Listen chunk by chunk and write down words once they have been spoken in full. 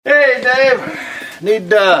Hey, Dave.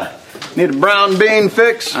 Need a brown bean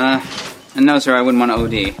fix? No, sir, I wouldn't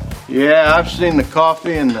want to OD. Yeah, I've seen the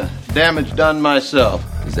coffee and the damage done myself.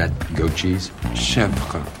 Is that goat cheese?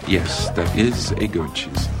 Chèvre. Yes, that is a goat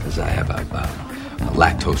cheese. Because I have a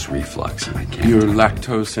lactose reflux and I can't... You're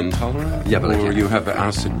lactose intolerant? Yeah, but I Or can't. you have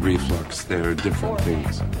acid reflux. They're different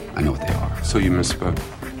things. I know what they are. So you misspoke.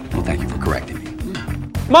 Well, thank you for correcting me.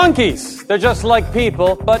 Monkeys! They're just like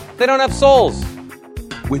people, but they don't have souls.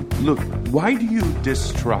 Wait, look, why do you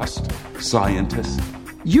distrust scientists?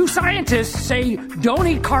 You scientists say don't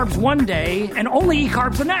eat carbs one day and only eat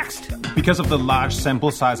carbs the next. Because of the large sample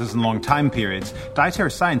sizes and long time periods,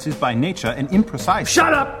 dietary science is by nature an imprecise...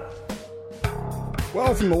 Shut up!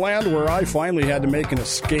 Well, from the land where I finally had to make an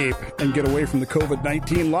escape and get away from the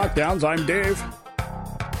COVID-19 lockdowns, I'm Dave.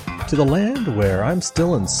 To the land where I'm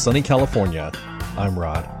still in sunny California, I'm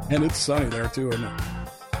Rod. And it's sunny there, too, isn't it?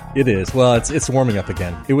 It is. Well, it's warming up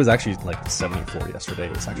again. It was actually like 74 yesterday.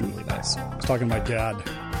 It was actually really nice. I was talking to my dad.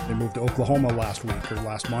 They moved to Oklahoma last week or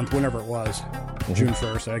last month, whenever it was. June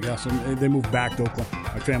 1st, I guess. And they moved back to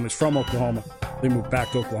Oklahoma. My family's from Oklahoma. They moved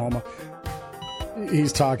back to Oklahoma.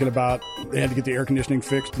 He's talking about they had to get the air conditioning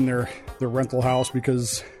fixed in their rental house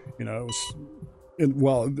because, it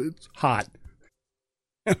was, it's hot.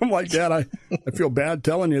 And I'm like, Dad, I feel bad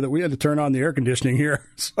telling you that we had to turn on the air conditioning here.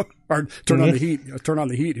 Or turn on the heat. Turn on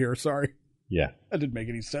the heat here, sorry. Yeah. That didn't make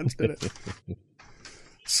any sense, did it?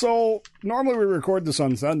 So, normally we record this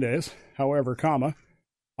on Sundays. However,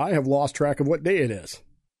 I have lost track of what day it is.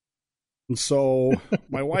 And so,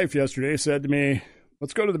 my wife yesterday said to me,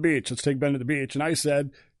 let's go to the beach. Let's take Ben to the beach. And I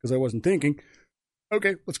said, because I wasn't thinking,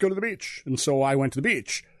 okay, let's go to the beach. And so I went to the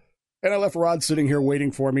beach. And I left Rod sitting here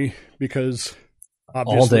waiting for me because...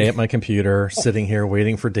 all day at my computer, sitting here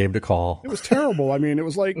waiting for Dave to call. It was terrible. I mean, it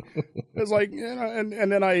was like, and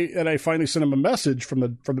then I finally sent him a message from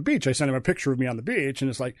the beach. I sent him a picture of me on the beach, and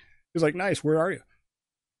he's like, nice. Where are you?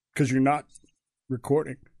 Because you're not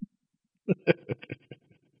recording.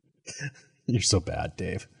 You're so bad,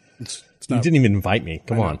 Dave. It's not, you didn't even invite me.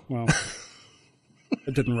 Come on. Well,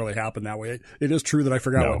 it didn't really happen that way. It is true that I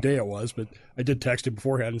forgot what day it was, but I did text him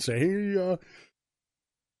beforehand and say, hey,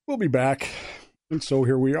 we'll be back. And so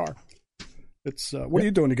here we are. It's what are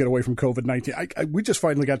you doing to get away from COVID-19? We just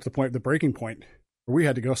finally got to the breaking point where we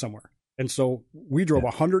had to go somewhere. And so we drove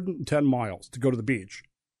 110 miles to go to the beach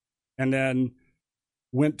and then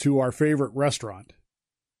went to our favorite restaurant.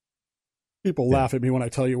 People laugh at me when I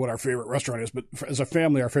tell you what our favorite restaurant is, but as a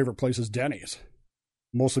family, our favorite place is Denny's.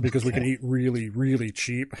 Mostly because we can eat really, really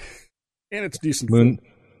cheap. And it's decent food.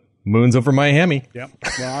 Moon's over Miami. Yep.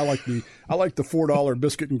 Well, I like the $4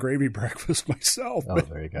 biscuit and gravy breakfast myself. Oh,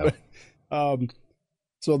 there you go.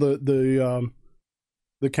 So the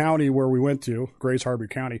county where we went to, Grays Harbor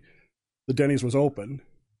County, the Denny's was open,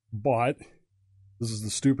 but this is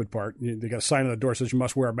the stupid part. They got a sign on the door that says you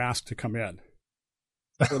must wear a mask to come in.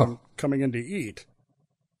 So coming in to eat.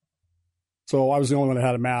 So I was the only one that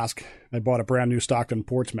had a mask. I bought a brand new Stockton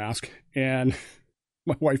Ports mask, and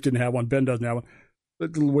my wife didn't have one. Ben doesn't have one.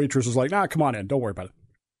 The waitress was like, nah, come on in. Don't worry about it.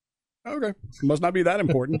 Okay. Must not be that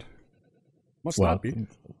important. Must not be.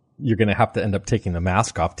 You're going to have to end up taking the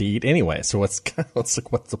mask off to eat anyway. So what's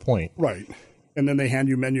the point? Right. And then they hand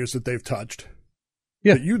you menus that they've touched.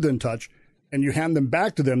 Yeah. That you then touch. And you hand them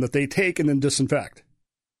back to them that they take and then disinfect.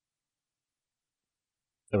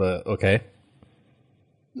 Okay.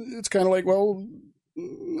 It's kind of like, well,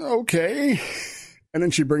 okay. And then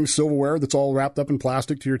she brings silverware that's all wrapped up in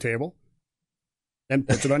plastic to your table. And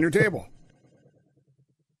puts it on your table.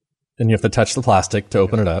 And you have to touch the plastic to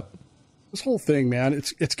open it up. This whole thing, man,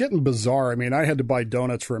 it's getting bizarre. I mean, I had to buy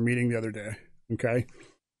donuts for a meeting the other day, okay?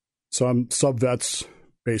 So I'm sub-vets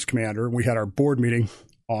base commander, and we had our board meeting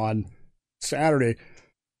on Saturday.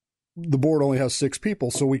 The board only has 6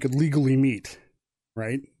 people, so we could legally meet,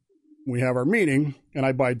 right? We have our meeting, and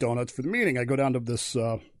I buy donuts for the meeting. I go down to this,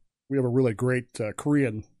 we have a really great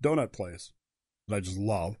Korean donut place that I just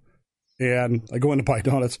love. And I go in to buy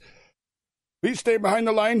donuts. Please stay behind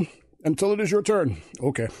the line until it is your turn.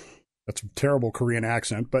 Okay. That's a terrible Korean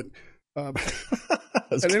accent, but and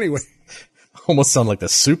anyway. Almost sound like the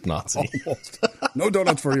soup Nazi. Almost. No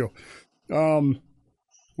donuts for you. What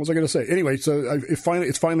was I going to say? Anyway, so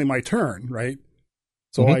it's finally my turn, right?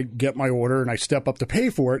 So I get my order and I step up to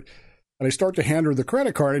pay for it. And I start to hand her the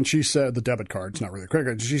credit card, and she said, the debit card, it's not really a credit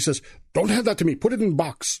card. And she says, don't hand that to me. Put it in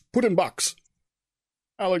box. Put in box.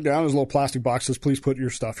 I look down, there's a little plastic box that says, please put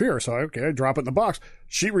your stuff here. So, okay, I drop it in the box.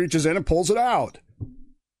 She reaches in and pulls it out.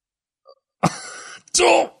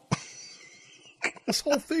 This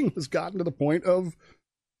whole thing has gotten to the point of,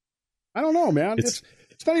 I don't know, man. It's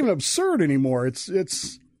not even absurd anymore.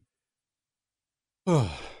 It's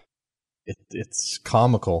It's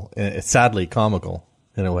comical. It's sadly comical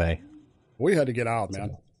in a way. We had to get out,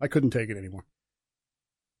 man. I couldn't take it anymore.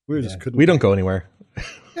 We just couldn't. We don't go anywhere.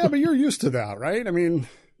 Yeah, but you're used to that, right? I mean,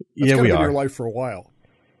 yeah, we been are. Your life for a while.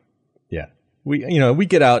 Yeah, we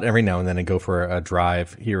get out every now and then and go for a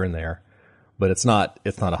drive here and there, but it's not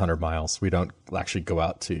 100 miles. We don't actually go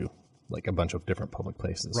out to like a bunch of different public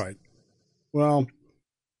places. Right. Well,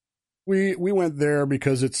 we went there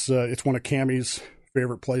because it's one of Cammie's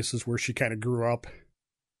favorite places where she kind of grew up.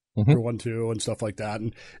 For 1-2 and stuff like that,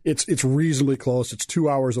 and it's reasonably close. It's 2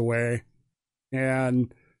 hours away,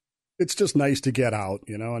 and it's just nice to get out,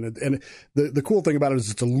 you know. And the cool thing about it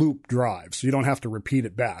is it's a loop drive, so you don't have to repeat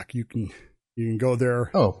it back. You can go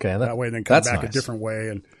there, that way, and then come back a different way,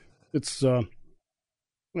 and it's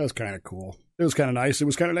that's kind of cool. It was kind of nice. It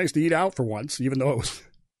was kind of nice to eat out for once, even though it was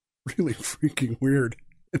really freaking weird.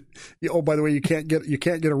 Oh, by the way, you can't get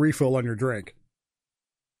a refill on your drink.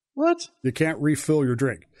 What? You can't refill your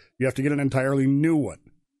drink. You have to get an entirely new one.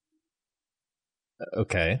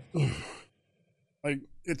 Okay. Like,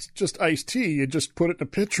 it's just iced tea. You just put it in a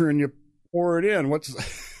pitcher and you pour it in.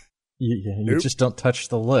 You just don't touch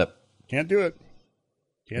the lip. Can't do it.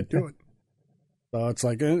 Can't do it. So it's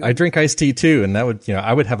like I drink iced tea too, and that would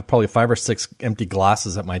I would have probably 5 or 6 empty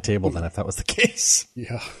glasses at my table then if that was the case.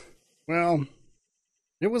 Yeah. Well,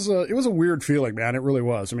 it was a weird feeling, man. It really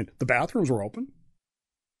was. I mean, the bathrooms were open.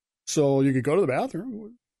 So you could go to the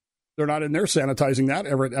bathroom. They're not in there sanitizing that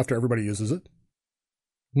after everybody uses it.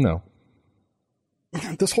 No.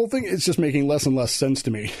 This whole thing is just making less and less sense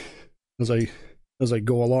to me as I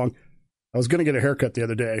go along. I was going to get a haircut the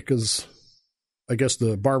other day because I guess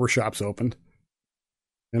the barber shop's opened.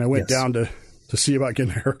 And I went down to see about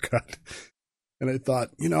getting a haircut. And I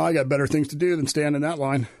thought, I got better things to do than stand in that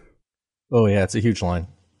line. Oh, yeah, it's a huge line.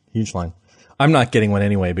 Huge line. I'm not getting one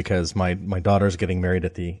anyway because my daughter's getting married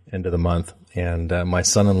at the end of the month, and my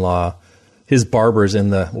son-in-law, his barber's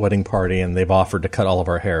in the wedding party, and they've offered to cut all of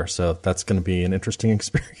our hair, so that's going to be an interesting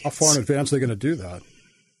experience. How far in advance are they going to do that?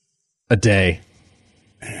 A day.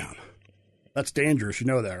 Man, that's dangerous. You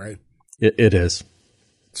know that, right? It is.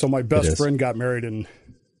 So my best friend got married in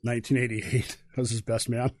 1988. I was his best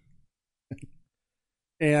man.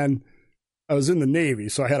 And I was in the Navy,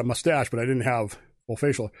 so I had a mustache, but I didn't have full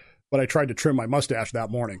facial. But I tried to trim my mustache that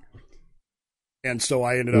morning. And so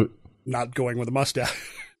I ended up not going with a mustache.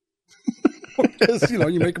 Because,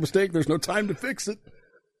 you make a mistake, there's no time to fix it.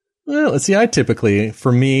 Well, see,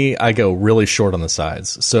 for me, I go really short on the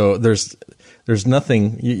sides. So there's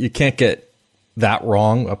nothing, you can't get that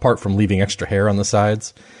wrong apart from leaving extra hair on the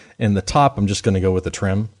sides. And the top, I'm just going to go with the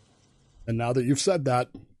trim. And now that you've said that,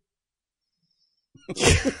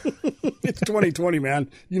 it's 2020, man.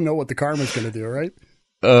 You know what the karma's going to do, right?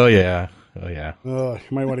 Oh, yeah. You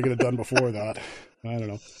might want to get it done before that. I don't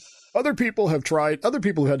know. Other people have had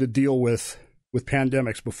to deal with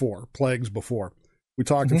pandemics before, plagues before. We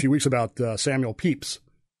talked a few weeks about Samuel Pepys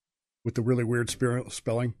with the really weird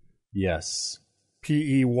spelling. Yes.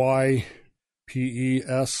 Peypes.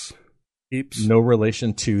 Pepys. No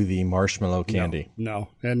relation to the marshmallow candy. No.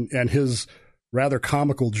 And his rather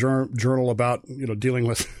comical journal about, dealing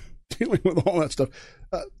with all that stuff.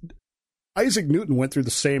 Isaac Newton went through the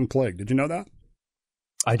same plague. Did you know that?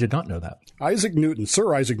 I did not know that.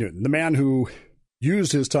 Sir Isaac Newton, the man who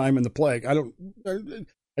used his time in the plague.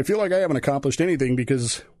 I feel like I haven't accomplished anything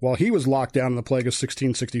because while he was locked down in the plague of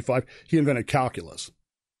 1665, he invented calculus.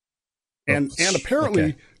 And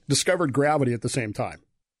apparently discovered gravity at the same time.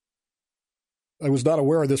 I was not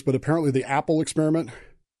aware of this, but apparently the Apple experiment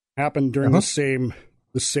happened during the same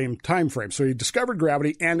time frame. So he discovered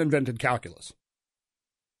gravity and invented calculus.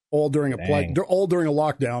 All during a plague, all during a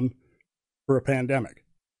lockdown for a pandemic.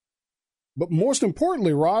 But most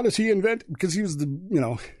importantly, Rod, is he invented, because he was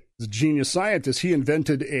the genius scientist, he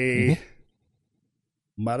invented a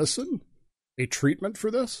medicine, a treatment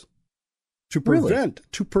for this to prevent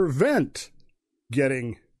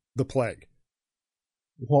getting the plague.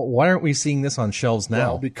 Well, why aren't we seeing this on shelves now?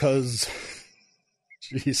 Well, because,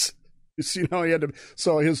 jeez, you see how he had to.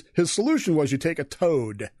 So his solution was you take a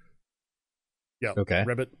toad. Yeah. Okay.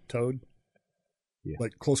 Ribbit, toad. Yeah.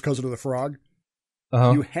 Like close cousin of the frog.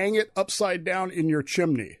 You hang it upside down in your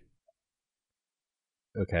chimney.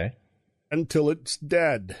 Okay. Until it's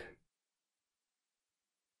dead.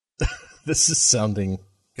 This is sounding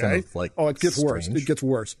kind of like it gets strange. worse. It gets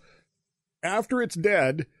worse. After it's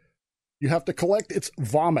dead, you have to collect its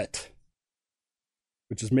vomit,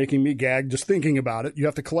 which is making me gag just thinking about it. You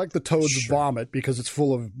have to collect the toad's vomit because it's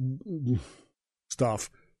full of stuff.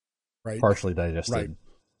 Right. Partially digested. Right.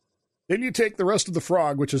 Then you take the rest of the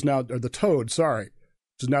frog, which is now, or the toad,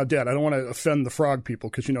 which is now dead. I don't want to offend the frog people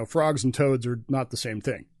because, frogs and toads are not the same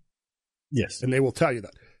thing. Yes. And they will tell you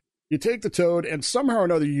that. You take the toad and somehow or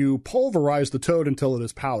another you pulverize the toad until it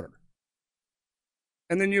is powder.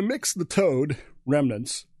 And then you mix the toad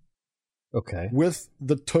remnants with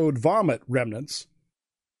the toad vomit remnants.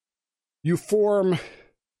 You form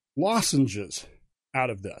lozenges out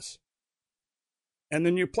of this. And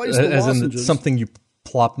then you place the lozenges. As in something you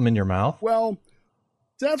plop them in your mouth? Well,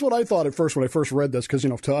 that's what I thought at first when I first read this, because,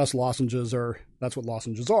 to us, that's what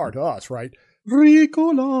lozenges are to us, right?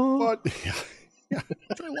 Ricola. But, yeah,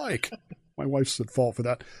 which I like. My wife's at fault for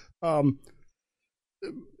that.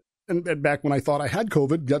 And back when I thought I had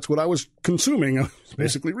COVID, that's what I was consuming.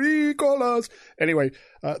 Basically, Ricolas. Anyway,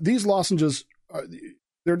 these lozenges,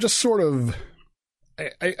 they're just sort of,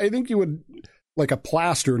 I think you would, like a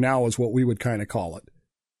plaster now is what we would kind of call it.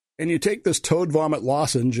 And you take this toad vomit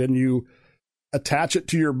lozenge and you attach it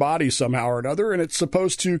to your body somehow or another, and it's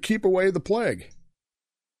supposed to keep away the plague.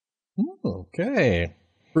 Okay.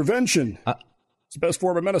 Prevention. It's the best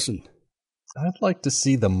form of medicine. I'd like to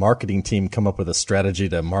see the marketing team come up with a strategy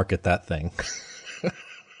to market that thing.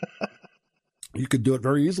 You could do it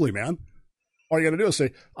very easily, man. All you got to do is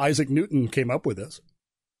say, Isaac Newton came up with this.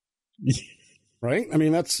 Right? I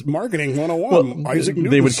mean, that's marketing 101. Well, Isaac Newton.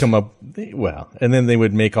 They would come up, and then they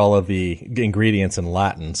would make all of the ingredients in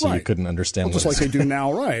Latin, so you couldn't understand just like they do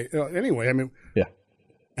now, right? Anyway, I mean,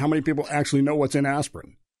 how many people actually know what's in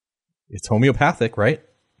aspirin? It's homeopathic, right?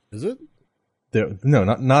 Is it? No,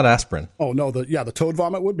 not aspirin. Oh no, the toad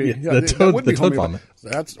vomit would be. Yeah, the toad vomit.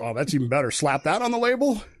 That's even better. Slap that on the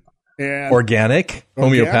label. And organic,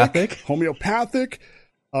 homeopathic.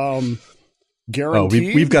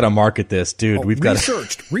 Guaranteed. We've got to market this, dude. We've got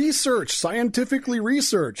researched, scientifically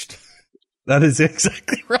researched. That is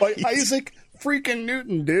exactly right. By Isaac freaking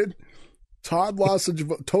Newton, dude. Toad lozenges.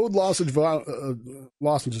 Of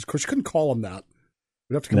course, you couldn't call them that.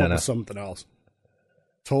 We'd have to come up with something else.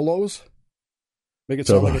 Tolos. Make it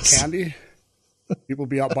sound like a candy. People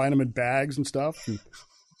be out buying them in bags and stuff.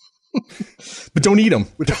 But don't eat them.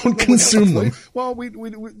 Don't consume them. Well, we'd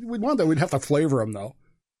want that. We'd have to flavor them, though.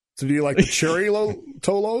 So do you like the cherry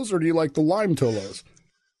Tolos or do you like the lime Tolos?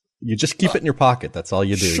 You just keep it in your pocket. That's all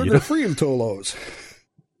you do. Sugar-free Tolos.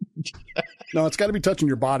 No, it's got to be touching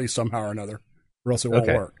your body somehow or another, or else it won't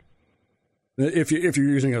work. If you're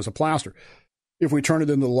using it as a plaster. If we turn it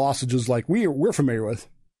into lozenges like we're familiar with,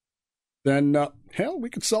 then hell, we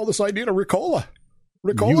could sell this idea to Ricola.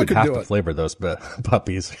 Ricola you would could have do to it. Flavor those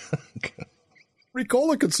puppies.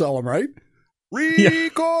 Ricola could sell them, right?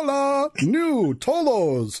 Ricola, new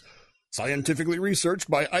Tolos, scientifically researched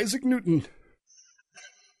by Isaac Newton.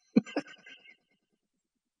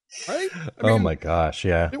 Right? I mean, my gosh,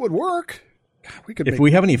 yeah. It would work. God, if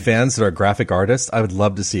we have any fans that are graphic artists, I would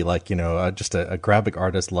love to see just a graphic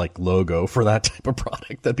artist like logo for that type of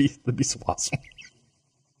product. That'd be so awesome.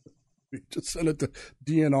 Just send it to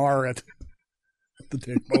DNR at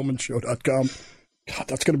theDaveBowmanShow.com. God,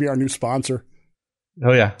 that's going to be our new sponsor.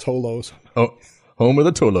 Oh, yeah. Tolos. Oh, home of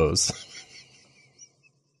the Tolos.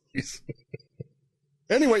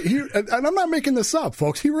 Anyway, and I'm not making this up,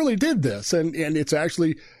 folks. He really did this. And it's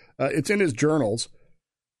actually, it's in his journals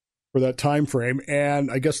for that time frame. And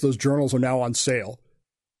I guess those journals are now on sale.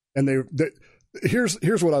 And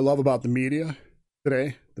here's what I love about the media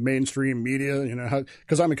today, the mainstream media,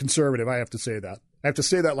 because I'm a conservative, I have to say that. I have to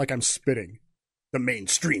say that like I'm spitting. The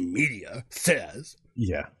mainstream media says.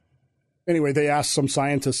 Yeah. Anyway, they asked some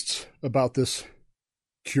scientists about this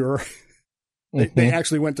cure. They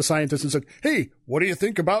actually went to scientists and said, hey, what do you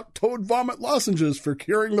think about toad vomit lozenges for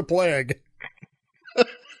curing the plague?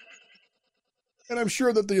 And I'm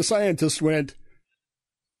sure that the scientists went,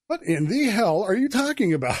 what in the hell are you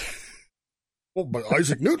talking about? Well, but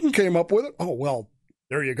Isaac Newton came up with it. Oh, well,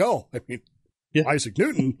 there you go. I mean, Isaac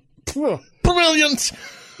Newton. Brilliant.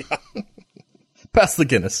 Yeah. Pass the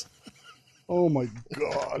Guinness. Oh, my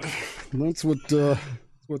God. That's what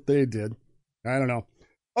they did. I don't know.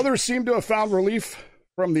 Others seem to have found relief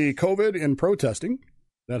from the COVID in protesting.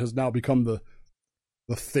 That has now become the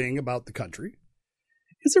thing about the country.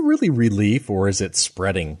 Is it really relief or is it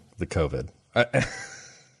spreading the COVID?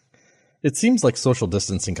 It seems like social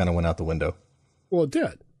distancing kind of went out the window. Well, it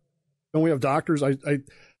did. Don't we have doctors? I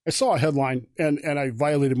saw a headline and I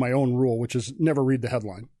violated my own rule, which is never read the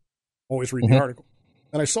headline. Always read the article.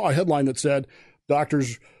 And I saw a headline that said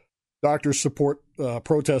doctors support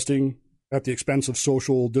protesting at the expense of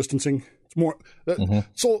social distancing. It's more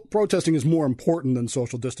so protesting is more important than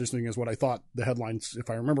social distancing is what I thought the headlines, if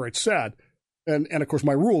I remember it, said. And of course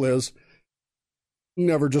my rule is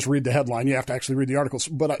never just read the headline. You have to actually read the articles.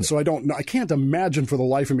 But so I don't know. I can't imagine for the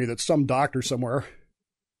life of me that some doctor somewhere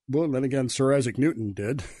Well, then again, Sir Isaac Newton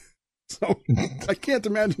did. So I can't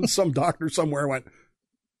imagine some doctor somewhere went,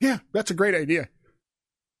 yeah, that's a great idea.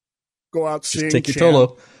 Go out, sing, just take your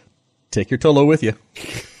Tolo. Take your Tolo with you.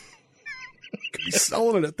 Could be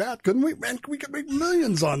selling it at that, couldn't we? Man, we could make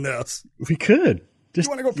millions on this. We could. Just, you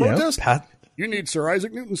want to go protest? Pat. You need Sir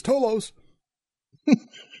Isaac Newton's Tolos.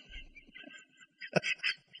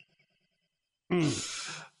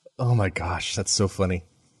 Oh my gosh, that's so funny.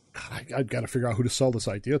 God, I've got to figure out who to sell this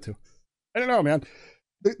idea to. I don't know, man.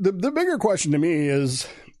 The bigger question to me is,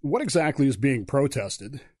 what exactly is being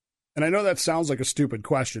protested? And I know that sounds like a stupid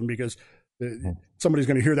question because somebody's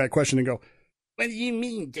going to hear that question and go, what do you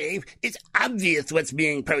mean, Dave? It's obvious what's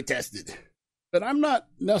being protested. But I'm not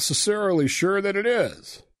necessarily sure that it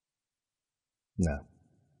is. No,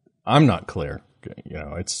 I'm not clear. You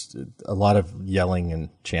know, it's a lot of yelling and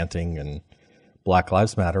chanting and Black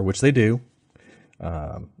Lives Matter, which they do.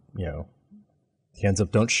 You know, hands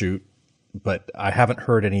up, don't shoot. But I haven't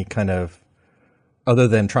heard any kind of, other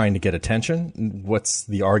than trying to get attention, what's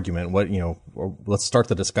the argument? What, you know, or let's start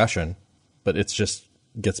the discussion. But it's just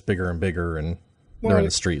gets bigger and bigger, and they're in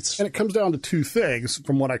the streets. And it comes down to two things,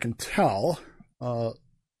 from what I can tell: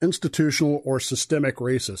 institutional or systemic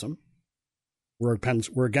racism. We're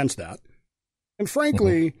against that, and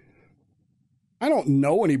frankly, I don't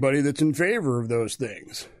know anybody that's in favor of those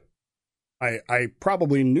things. I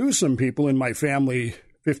probably knew some people in my family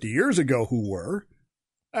 50 years ago who were.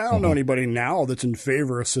 I don't know anybody now that's in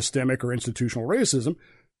favor of systemic or institutional racism.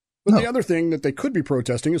 But the other thing that they could be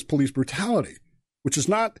protesting is police brutality, which is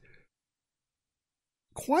not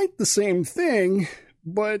quite the same thing,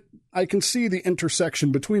 but I can see the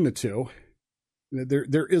intersection between the two.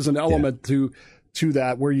 There is an element to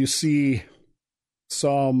that where you see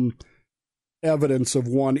some evidence of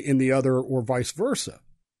one in the other or vice versa.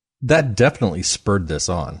 That definitely spurred this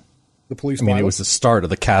on. The police I mean, violence? it was the start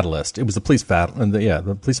of the catalyst. It was the police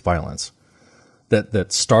the police violence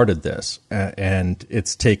that started this, and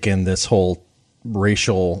it's taken this whole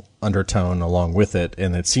racial undertone along with it,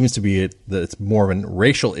 and it seems to be that it's more of a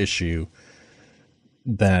racial issue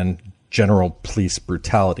than general police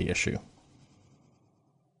brutality issue.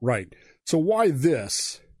 Right. So why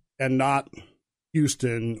this and not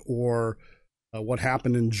Houston or what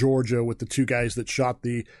happened in Georgia with the two guys that shot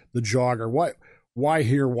the jogger? Why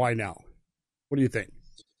here? Why now? What do you think?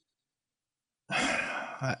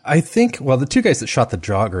 I think, well, the two guys that shot the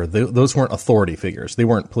jogger, those weren't authority figures. They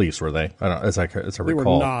weren't police, were they? I don't, as I recall. They were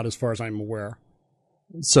not, as far as I'm aware.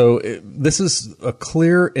 So this is a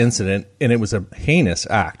clear incident, and it was a heinous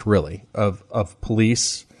act, really, of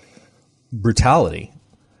police brutality.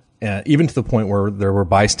 Even to the point where there were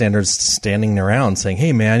bystanders standing around saying,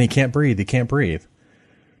 hey, man, he can't breathe. He can't breathe.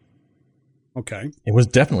 Okay. It was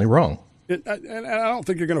definitely wrong. And I don't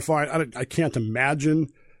think you're going to find, I can't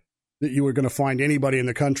imagine that you were going to find anybody in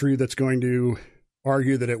the country that's going to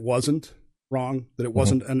argue that it wasn't wrong, that it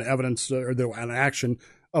wasn't an evidence or an action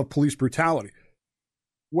of police brutality.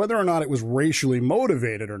 Whether or not it was racially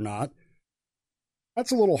motivated or not,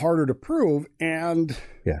 that's a little harder to prove. And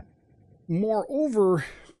moreover,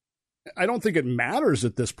 I don't think it matters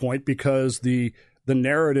at this point because the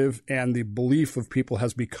narrative and the belief of people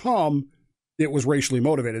has become it was racially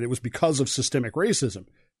motivated. It was because of systemic racism.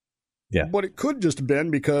 Yeah. But it could just have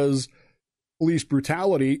been because police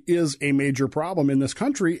brutality is a major problem in this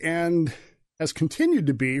country and has continued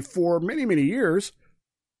to be for many, many years.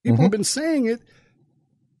 People have been saying it,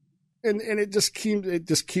 and it just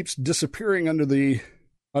keeps disappearing under the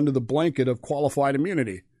blanket of qualified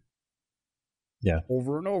immunity. Yeah.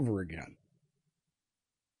 Over and over again.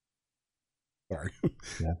 Sorry.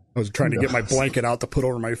 Yeah. I was trying to get my blanket out to put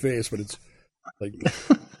over my face, but it's like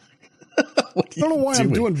I don't know why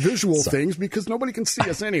I'm doing visual things because nobody can see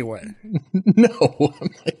us anyway. No. I'm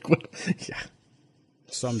like, what? Yeah.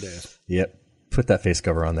 Some days. Yep. Put that face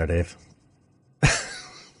cover on there, Dave.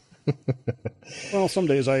 Well, some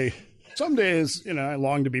days, I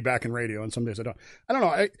long to be back in radio, and some days I don't. I don't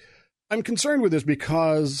know. I'm concerned with this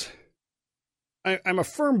because I'm a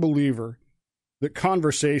firm believer that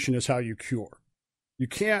conversation is how you cure. You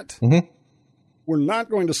can't. We're not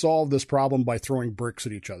going to solve this problem by throwing bricks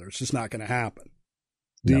at each other. It's just not going to happen.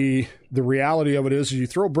 The reality of it is you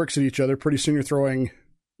throw bricks at each other, pretty soon you're throwing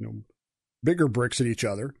bigger bricks at each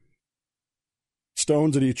other,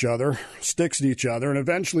 stones at each other, sticks at each other, and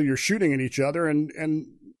eventually you're shooting at each other, and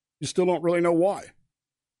you still don't really know why.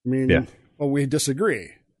 I mean, well, we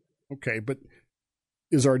disagree. Okay, but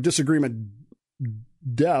is our disagreement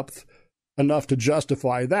depth enough to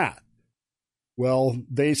justify that? Well,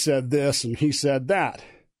 they said this and he said that.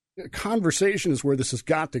 Conversation is where this has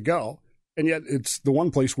got to go. And yet it's the one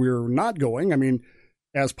place we're not going. I mean,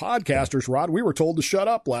 as podcasters, Rod, we were told to shut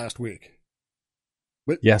up last week.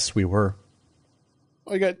 But yes, we were.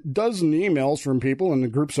 I got dozen emails from people in the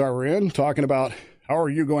groups I were in talking about how are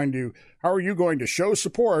you going to show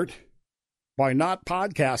support by not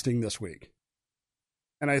podcasting this week?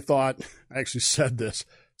 And I thought, I actually said this.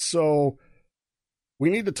 So we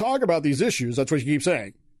need to talk about these issues. That's what you keep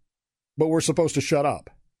saying. But we're supposed to shut up.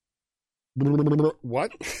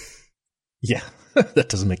 What? Yeah, that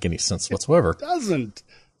doesn't make any sense whatsoever. It doesn't.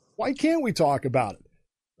 Why can't we talk about it?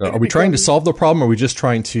 Are we trying to solve the problem, or are we just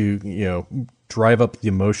trying to, drive up the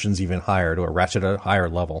emotions even higher to a ratchet at a higher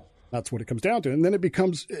level? That's what it comes down to. And then it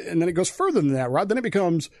goes further than that, Rod. Then it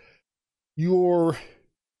becomes your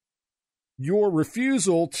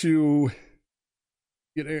refusal to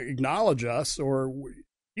acknowledge us, or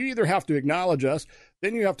you either have to acknowledge us,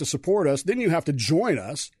 then you have to support us, then you have to join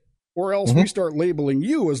us, or else we start labeling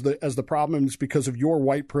you as the problem. It's because of your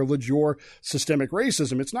white privilege, your systemic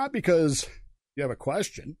racism. It's not because you have a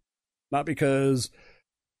question, not because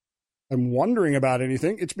I'm wondering about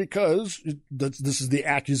anything. It's because this is the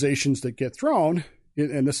accusations that get thrown,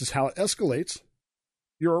 and this is how it escalates.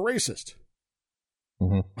 You're a racist.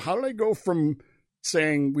 Mm-hmm. How did I go from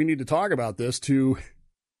saying we need to talk about this to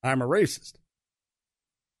I'm a racist?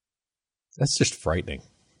 That's just frightening.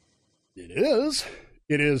 It is.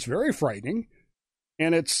 It is very frightening.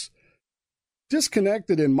 And it's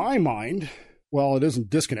disconnected in my mind. Well, it isn't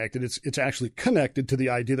disconnected. It's actually connected to the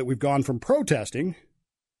idea that we've gone from protesting,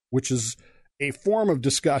 which is a form of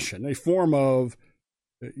discussion, a form of,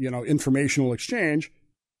 informational exchange,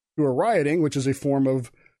 to a rioting, which is a form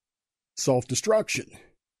of self-destruction.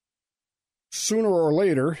 Sooner or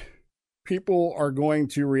later, people are going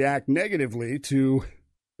to react negatively to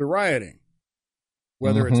the rioting,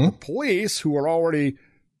 whether it's the police, who are already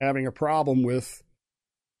having a problem with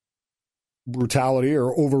brutality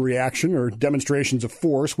or overreaction or demonstrations of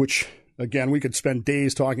force, which, again, we could spend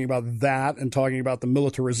days talking about that and talking about the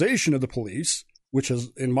militarization of the police, which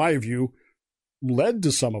has, in my view, led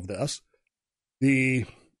to some of this.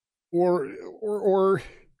 Or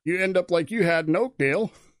you end up like you had in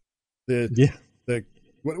Oakdale.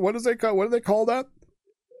 What do they call that?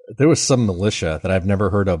 There was some militia that I've never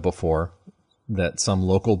heard of before that some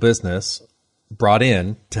local business brought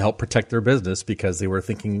in to help protect their business because they were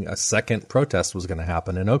thinking a second protest was going to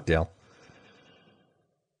happen in Oakdale.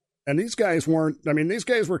 And these guys these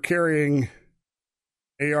guys were carrying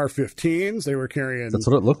AR-15s. They were carrying... That's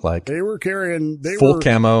what it looked like. They were carrying... Full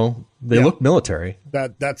camo. They looked military.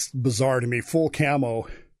 That's bizarre to me. Full camo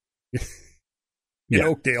in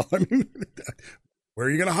Oakdale. I mean, where are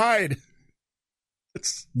you going to hide?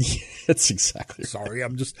 That's exactly Sorry,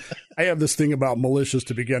 I have this thing about militias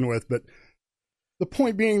to begin with, but the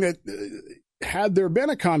point being that had there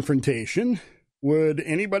been a confrontation, would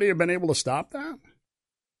anybody have been able to stop that?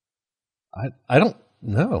 I don't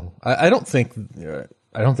know. I don't think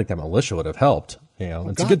that militia would have helped.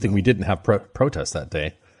 It's a good thing we didn't have protests that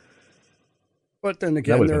day. But then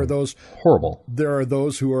again, there are those horrible. There are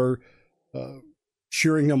those who are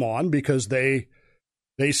cheering them on because they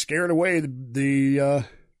scared away the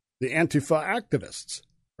Antifa activists,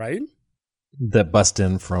 right? That bust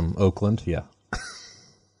in from Oakland, yeah.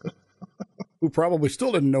 Who probably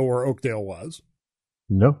still didn't know where Oakdale was.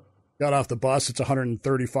 No. Got off the bus, it's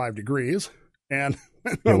 135 degrees. And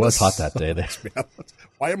it was hot that day.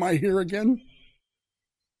 Why am I here again?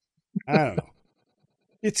 I don't know.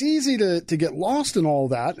 It's easy to get lost in all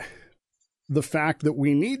that. The fact that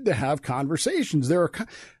we need to have conversations. There are,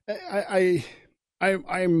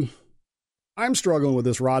 I'm struggling with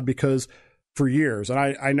this, Rod, because for years, and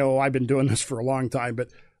I know I've been doing this for a long time, but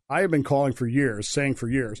I have been saying for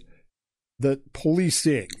years, that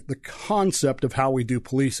policing, the concept of how we do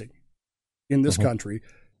policing in this country,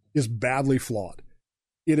 is badly flawed.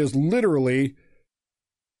 It is literally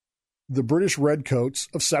the British Redcoats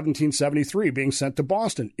of 1773 being sent to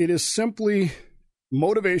Boston. It is simply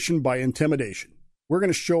motivation by intimidation. We're going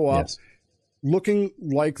to show up looking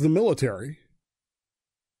like the military,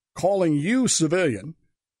 calling you civilian,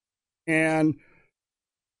 and,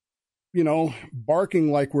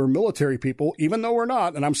 barking like we're military people, even though we're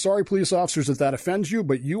not. And I'm sorry, police officers, if that offends you,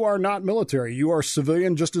 but you are not military. You are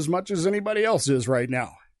civilian just as much as anybody else is right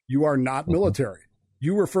now. You are not military.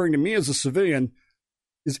 You referring to me as a civilian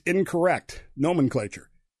is incorrect nomenclature.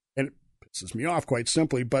 And it pisses me off, quite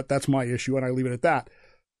simply, but that's my issue, and I leave it at that.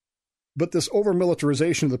 But this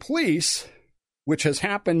over-militarization of the police, which has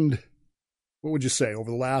happened, what would you say,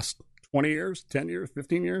 over the last 20 years, 10 years,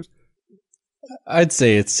 15 years? I'd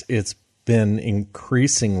say it's been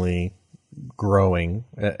increasingly growing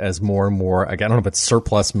as more and more, I don't know if it's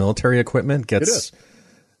surplus military equipment gets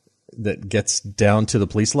that gets down to the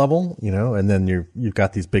police level, and then you've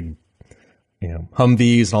got these big,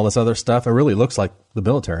 Humvees and all this other stuff. It really looks like the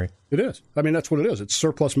military. It is. I mean, that's what it is. It's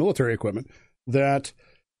surplus military equipment that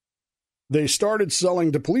they started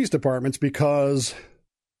selling to police departments because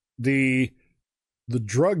the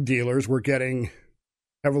drug dealers were getting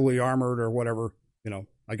heavily armored or whatever,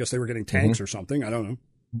 I guess they were getting tanks or something. I don't know,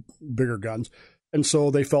 bigger guns. And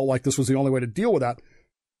so they felt like this was the only way to deal with that.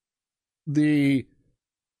 The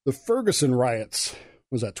Ferguson riots,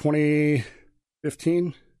 was that 2015,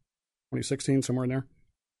 2016, somewhere in there?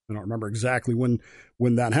 I don't remember exactly when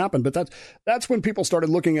that happened, but that's when people started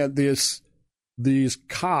looking at these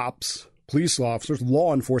cops, police officers,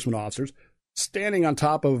 law enforcement officers, standing on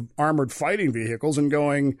top of armored fighting vehicles and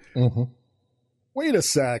going, wait a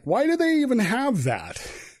sec, why do they even have that?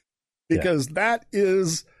 Because that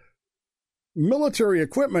is military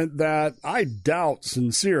equipment that I doubt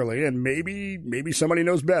sincerely, and maybe somebody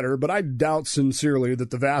knows better, but I doubt sincerely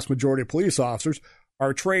that the vast majority of police officers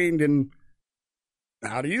are trained in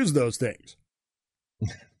how to use those things.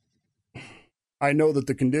 I know that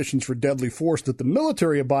the conditions for deadly force that the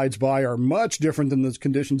military abides by are much different than the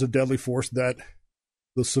conditions of deadly force that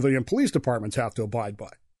the civilian police departments have to abide by.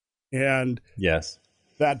 And yes,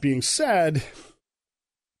 that being said,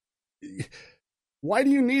 why do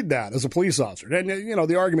you need that as a police officer? And,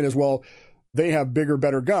 the argument is, well, they have bigger,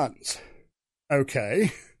 better guns.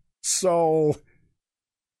 Okay, so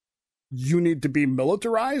you need to be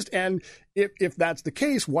militarized? And if that's the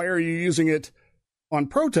case, why are you using it on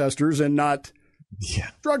protesters and not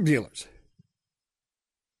drug dealers?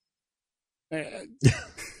 The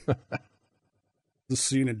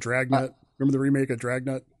scene in Dragnet. Remember the remake of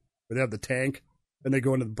Dragnet? Where they have the tank and they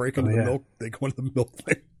go into the break into the milk. They go into the milk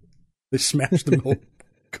thing. They smash the milk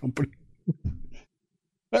company.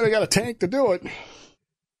 Well, they got a tank to do it.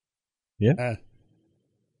 Yeah.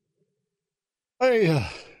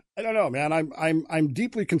 I don't know, man. I'm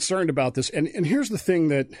deeply concerned about this. And here's the thing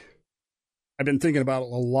that I've been thinking about a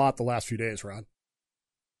lot the last few days, Ron.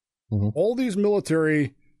 All these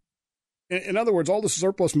military, in other words, all the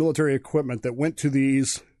surplus military equipment that went to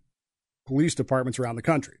these police departments around the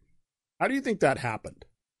country. How do you think that happened?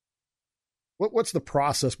 What's the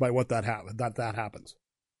process by what that happens?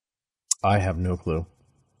 I have no clue.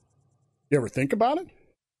 You ever think about it?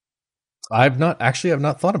 I've not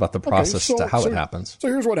thought about the process to how it happens. So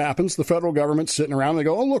here's what happens. The federal government's sitting around and they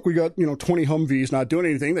go, oh, look, we got, 20 Humvees not doing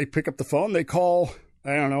anything. They pick up the phone. They call,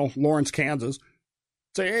 I don't know, Lawrence, Kansas.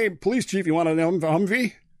 Say, hey, police chief, you want a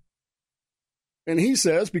Humvee? And he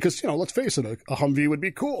says, because, let's face it, a Humvee would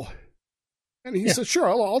be cool. And he says, sure,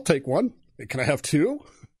 I'll take one. Hey, can I have two?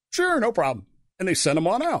 Sure, no problem. And they send them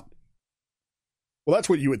on out. Well, that's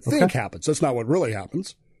what you would think happens. That's not what really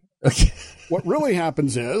happens. Okay. What really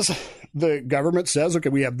happens is the government says, okay,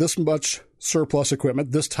 we have this much surplus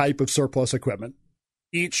equipment, this type of surplus equipment.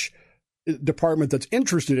 Each department that's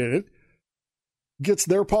interested in it gets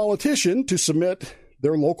their politician to submit,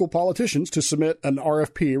 their local politicians to submit an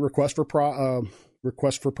RFP, request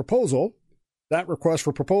for proposal. That request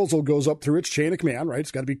for proposal goes up through its chain of command, right?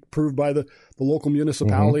 It's got to be approved by the local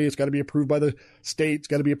municipality. It's got to be approved by the state. It's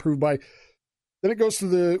got to be approved by... Then it goes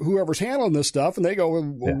to whoever's handling this stuff, and they go,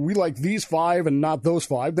 well, we like these 5 and not those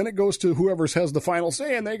 5. Then it goes to whoever has the final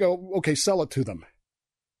say, and they go, okay, sell it to them.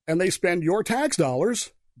 And they spend your tax dollars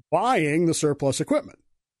buying the surplus equipment.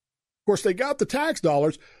 Of course, they got the tax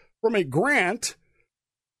dollars from a grant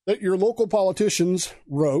that your local politicians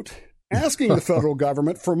wrote asking the federal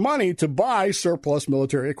government for money to buy surplus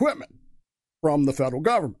military equipment from the federal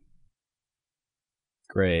government.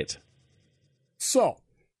 Great. So...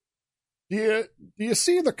 Do you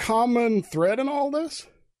see the common thread in all this?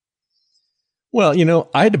 Well,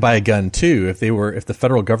 I had to buy a gun too if the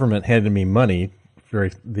federal government handed me money for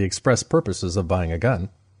the express purposes of buying a gun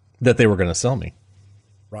that they were going to sell me.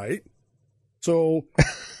 Right. So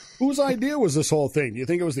whose idea was this whole thing? Do you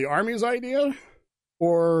think it was the Army's idea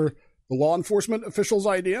or the law enforcement officials'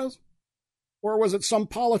 ideas? Or was it some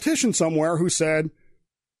politician somewhere who said,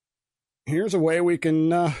 here's a way we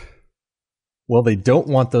can... Well, they don't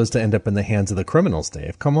want those to end up in the hands of the criminals,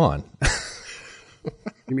 Dave. Come on.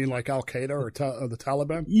 You mean like Al-Qaeda or the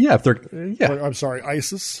Taliban? Yeah, if they're Or, I'm sorry,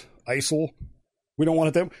 ISIL. We don't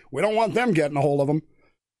want them getting a hold of them.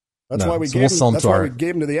 That's why we gave them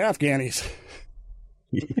to the Afghanis,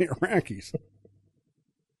 the Iraqis.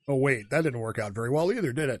 Oh wait, that didn't work out very well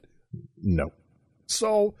either, did it? No.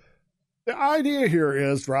 So the idea here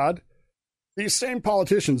is, Rod, these same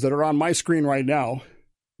politicians that are on my screen right now,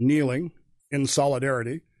 kneeling in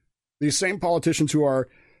solidarity, these same politicians who are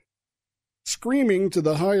screaming to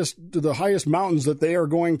the highest mountains that they are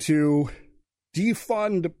going to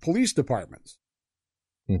defund police departments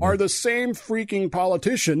are the same freaking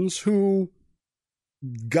politicians who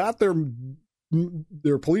got their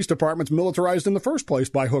police departments militarized in the first place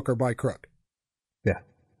by hook or by crook. Yeah.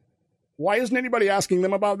 Why isn't anybody asking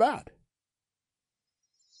them about that?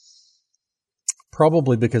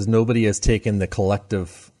 Probably because nobody has taken the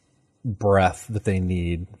collective breath that they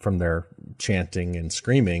need from their chanting and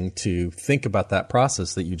screaming to think about that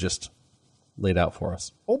process that you just laid out for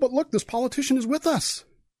us. Oh, but look, this politician is with us.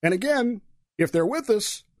 And again, if they're with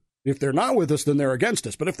us, if they're not with us, then they're against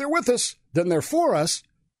us. But if they're with us, then they're for us.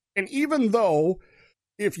 And even though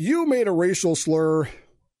if you made a racial slur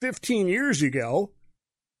 15 years ago,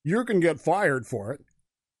 you can get fired for it.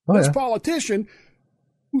 This politician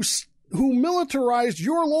who militarized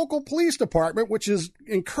your local police department, which is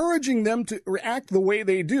encouraging them to react the way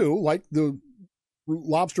they do, like the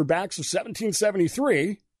lobster backs of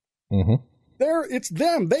 1773. It's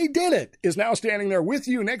them. They did it. Is now standing there with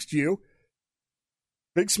you, next to you,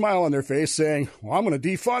 big smile on their face, saying, well, I'm going to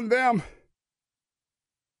defund them.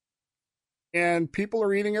 And people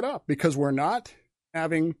are eating it up because we're not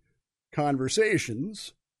having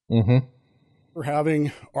conversations. We're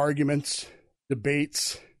having arguments,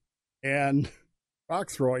 debates, and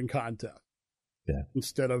rock throwing contest. Yeah.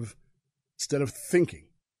 Instead of thinking.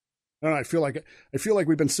 I don't know, I feel like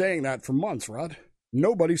we've been saying that for months, Rod.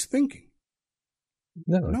 Nobody's thinking.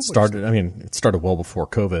 No, it started well before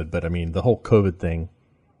COVID, but I mean, the whole COVID thing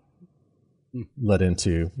led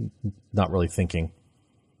into not really thinking.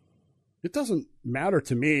 It doesn't matter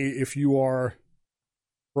to me if you are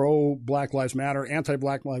pro Black Lives Matter, anti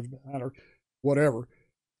Black Lives Matter, whatever.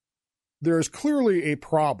 There is clearly a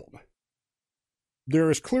problem. There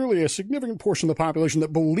is clearly a significant portion of the population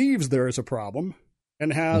that believes there is a problem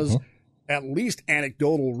and has at least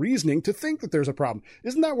anecdotal reasoning to think that there's a problem.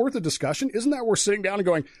 Isn't that worth a discussion? Isn't that worth sitting down and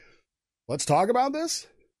going, let's talk about this?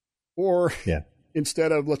 Or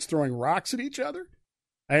instead of let's throwing rocks at each other?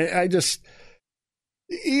 I just,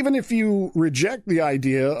 even if you reject the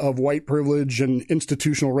idea of white privilege and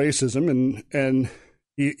institutional racism, and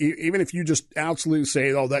even if you just absolutely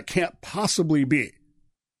say, oh, that can't possibly be,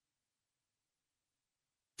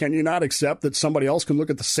 can you not accept that somebody else can look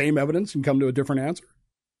at the same evidence and come to a different answer?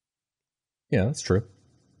 Yeah, that's true.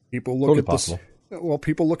 People look at this. Well,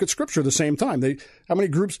 people look at Scripture at the same time. How many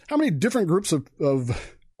different groups of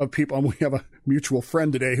people? And we have a mutual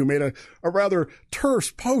friend today who made a rather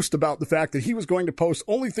terse post about the fact that he was going to post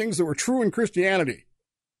only things that were true in Christianity.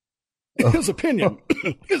 His opinion,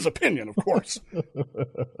 of course,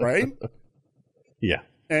 right? Yeah.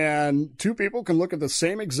 And two people can look at the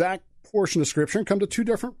same exact portion of Scripture and come to two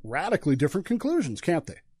radically different conclusions, can't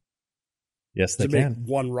they? Yes, they can. Make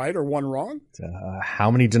one right or one wrong?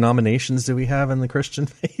 How many denominations do we have in the Christian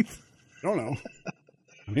faith? I don't know.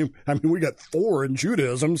 I mean, we got 4 in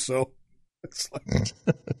Judaism, so it's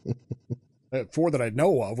like 4 that I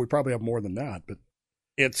know of. We probably have more than that, but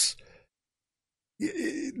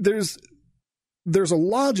there's a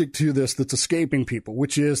logic to this that's escaping people,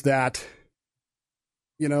 which is that,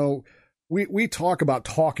 you know, we talk about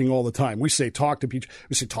talking all the time. We say talk to people.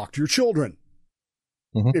 We say talk to your children.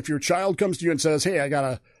 If your child comes to you and says, hey, I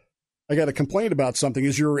got a complaint about something,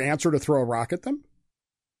 is your answer to throw a rock at them?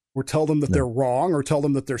 Or tell them that they're wrong, or tell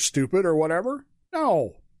them that they're stupid, or whatever?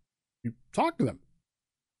 No. You talk to them.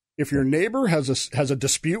 If your neighbor has a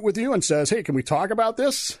dispute with you and says, hey, can we talk about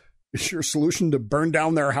this? Is your solution to burn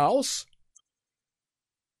down their house?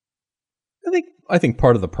 I think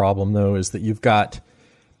part of the problem, though, is that you've got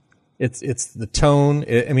it's the tone.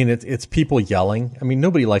 It's people yelling. I mean,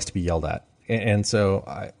 nobody likes to be yelled at. And so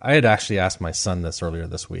I had actually asked my son this earlier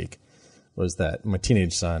this week, was that my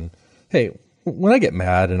teenage son, hey, when I get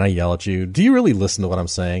mad and I yell at you, do you really listen to what I'm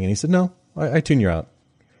saying? And he said, no, I tune you out.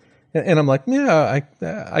 And I'm like, yeah,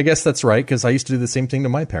 I guess that's right, because I used to do the same thing to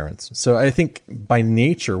my parents. So I think by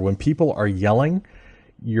nature, when people are yelling,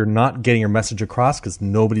 you're not getting your message across because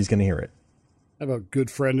nobody's going to hear it. I have a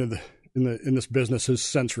good friend in this business who's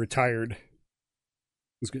since retired.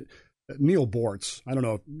 Neil Bortz. I don't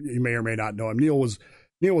know if you may or may not know him. Neil was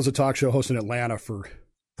a talk show host in Atlanta for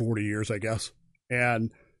 40 years, I guess.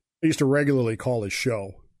 And I used to regularly call his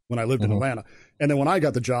show when I lived in Atlanta. And then when I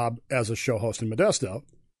got the job as a show host in Modesto,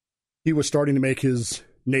 he was starting to make his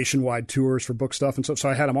nationwide tours for book stuff. And so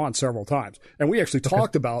I had him on several times. And we actually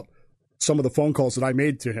talked about some of the phone calls that I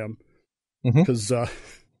made to him because I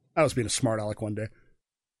was being a smart aleck one day.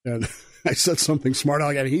 And I said something smart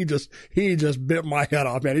aleck, and he just bit my head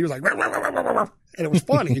off, man. He was like, rah, rah, rah, rah, rah. And it was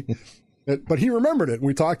funny, but he remembered it, and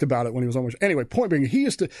we talked about it when he was on my show. Anyway, point being, he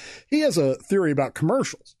has a theory about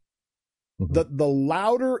commercials, that the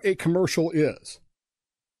louder a commercial is,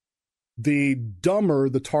 the dumber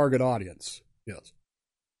the target audience is.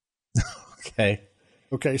 Okay.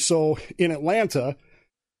 Okay, so in Atlanta,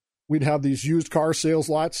 we'd have these used car sales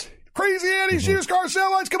lots. Crazy Annie's used car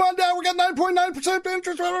sale lots, come on down, we got 9.9%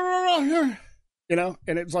 interest, blah, blah, blah, blah. You know,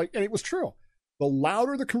 and it's like, and it was true. The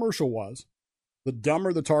louder the commercial was, the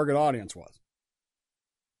dumber the target audience was.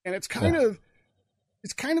 And it's kind of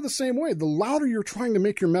the same way. The louder you're trying to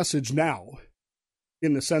make your message now,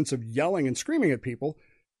 in the sense of yelling and screaming at people,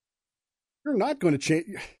 you're not going to change.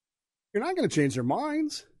 You're not going to change their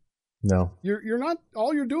minds. No. You're not.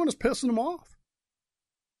 All you're doing is pissing them off.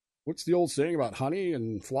 What's the old saying about honey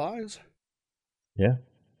and flies? Yeah.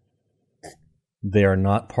 They are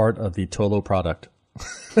not part of the Tolo product.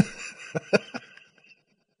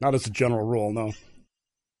 Not as a general rule, no.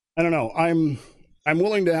 I don't know. I'm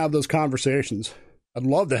willing to have those conversations. I'd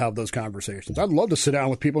love to have those conversations. I'd love to sit down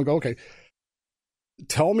with people and go, okay,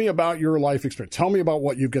 tell me about your life experience. Tell me about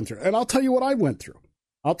what you've been through. And I'll tell you what I went through.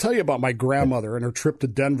 I'll tell you about my grandmother and her trip to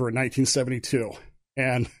Denver in 1972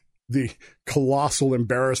 and the colossal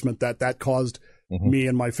embarrassment that caused me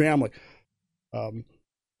and my family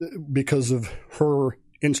because of her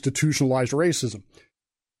institutionalized racism.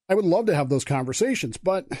 I would love to have those conversations,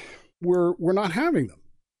 but we're not having them.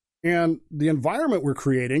 And the environment we're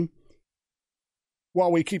creating,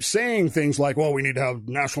 while we keep saying things like, well, we need to have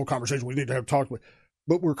national conversations, we need to have talk,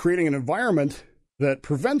 but we're creating an environment that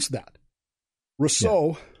prevents that.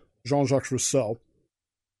 Rousseau, Jean-Jacques Rousseau,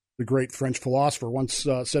 the great French philosopher, once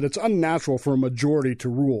said it's unnatural for a majority to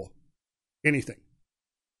rule anything.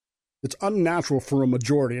 It's unnatural for a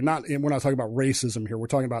majority, and we're not talking about racism here. We're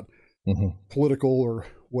talking about political or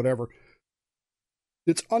whatever.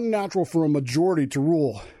 It's unnatural for a majority to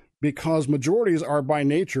rule because majorities are by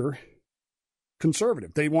nature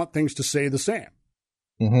conservative. They want things to stay the same.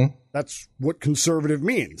 That's what conservative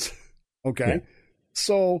means. Okay? Yeah.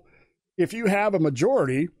 So if you have a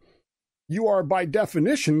majority, you are by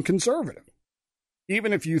definition conservative.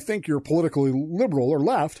 Even if you think you're politically liberal or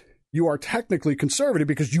left, you are technically conservative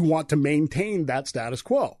because you want to maintain that status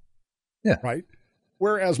quo. Yeah. Right?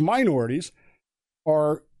 Whereas minorities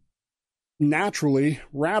are naturally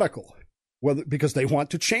radical, because they want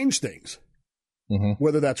to change things,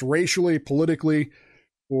 whether that's racially, politically,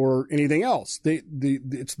 or anything else.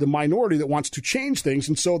 It's the minority that wants to change things,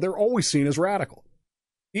 and so they're always seen as radical.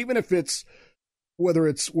 Even if it's whether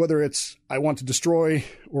it's I want to destroy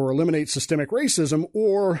or eliminate systemic racism,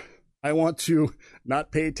 or I want to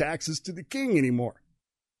not pay taxes to the king anymore.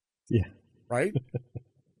 Yeah. Right?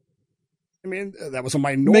 I mean, that was a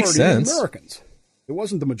minority of Americans. It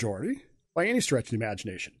wasn't the majority by any stretch of the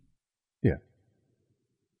imagination. Yeah.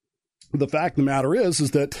 The fact of the matter is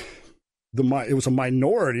that it was a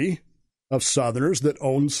minority of Southerners that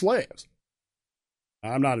owned slaves.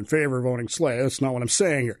 I'm not in favor of owning slaves. That's not what I'm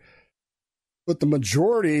saying here. But the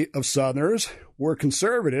majority of Southerners were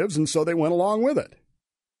conservatives, and so they went along with it.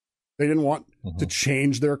 They didn't want to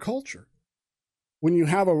change their culture. When you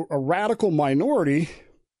have a radical minority,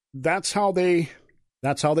 that's how they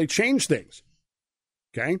change things.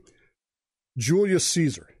 Okay? Julius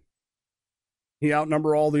Caesar. He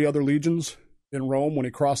outnumbered all the other legions in Rome when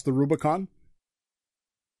he crossed the Rubicon?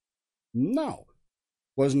 No.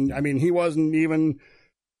 He wasn't even.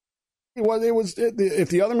 If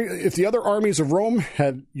the other armies of Rome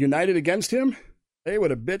had united against him, they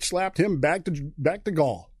would have bitch slapped him back to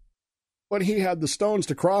Gaul. But he had the stones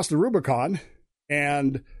to cross the Rubicon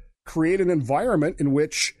and create an environment in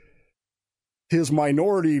which his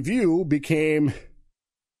minority view became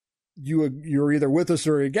you're either with us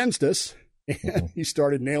or against us. And he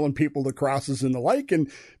started nailing people to crosses and the like,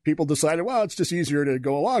 and people decided, well, it's just easier to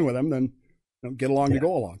go along with him than get along to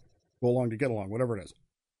go along to get along, whatever it is.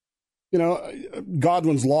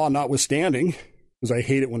 Godwin's law notwithstanding, because I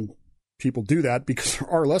hate it when people do that, because there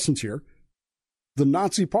are lessons here. The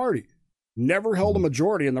Nazi Party never held a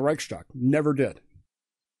majority in the Reichstag. Never did.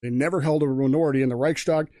 They never held a minority in the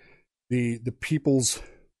Reichstag, the people's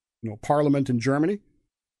parliament in Germany.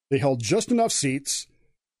 They held just enough seats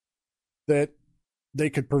that they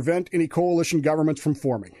could prevent any coalition governments from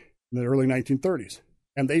forming in the early 1930s.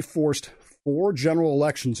 And they forced 4 general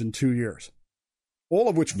elections in 2 years, all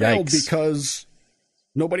of which failed because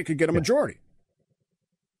nobody could get a majority.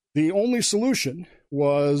 The only solution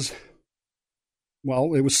was,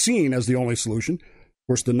 it was seen as the only solution. Of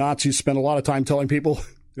course, the Nazis spent a lot of time telling people,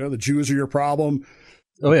 the Jews are your problem.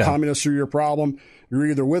 Communists are your problem. You're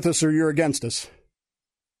either with us or you're against us.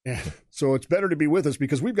 And so it's better to be with us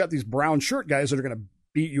because we've got these brown shirt guys that are going to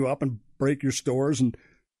beat you up and break your stores and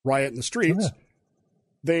riot in the streets.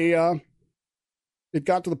 It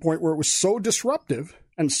got to the point where it was so disruptive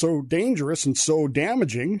and so dangerous and so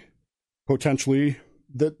damaging potentially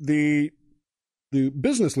that the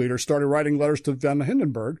business leaders started writing letters to von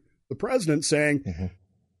Hindenburg, the president, saying,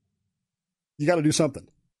 you got to do something.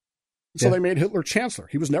 So they made Hitler chancellor.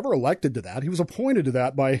 He was never elected to that. He was appointed to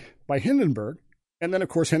that by Hindenburg. And then, of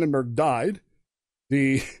course, Hindenburg died.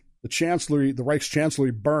 The chancellery, the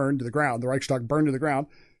Reichschancellery burned to the ground. The Reichstag burned to the ground.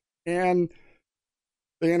 And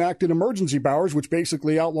they enacted emergency powers, which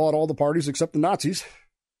basically outlawed all the parties except the Nazis.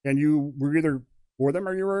 And you were either for them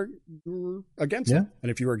or you were against them.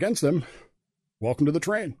 And if you were against them, welcome to the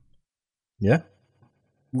train. Yeah.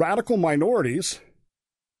 Radical minorities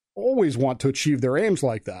always want to achieve their aims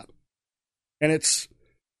like that. And it's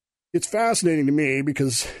fascinating to me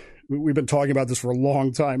because we've been talking about this for a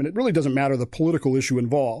long time, and it really doesn't matter the political issue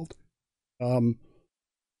involved.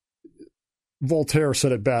 Voltaire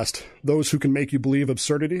said it best: those who can make you believe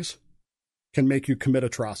absurdities can make you commit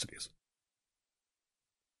atrocities.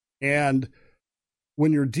 And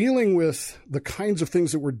when you're dealing with the kinds of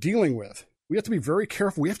things that we're dealing with, we have to be very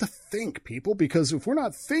careful. We have to think, people, because if we're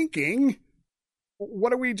not thinking,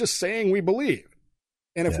 what are we just saying we believe?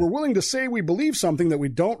 And if we're willing to say we believe something that we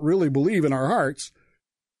don't really believe in our hearts,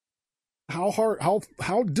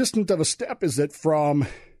 how distant of a step is it from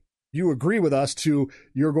you agree with us to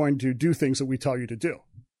you're going to do things that we tell you to do?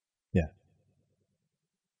 Yeah.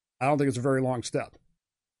 I don't think it's a very long step.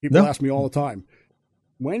 People ask me all the time,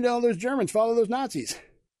 when did all those Germans follow those Nazis?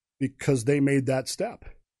 Because they made that step.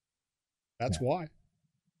 That's why.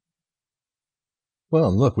 Well,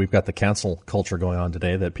 and look, we've got the cancel culture going on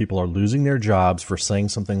today that people are losing their jobs for saying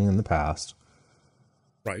something in the past.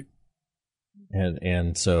 Right.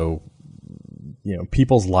 And so, you know,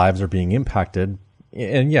 people's lives are being impacted.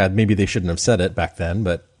 And yeah, maybe they shouldn't have said it back then,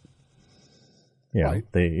 but yeah,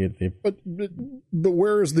 But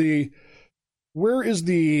where is the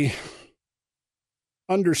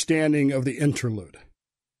understanding of the interlude?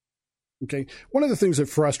 Okay. One of the things that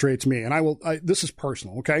frustrates me, and this is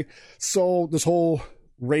personal. Okay. So this whole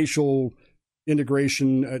racial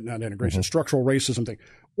structural racism thing.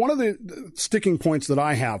 One of the sticking points that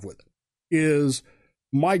I have with it is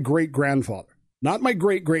my great-grandfather, not my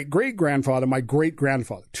great-great-great-grandfather, my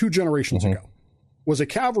great-grandfather, 2 generations ago, was a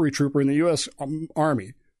cavalry trooper in the U.S.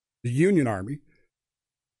 Army, the Union Army,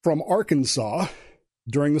 from Arkansas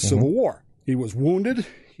during the Civil War. He was wounded.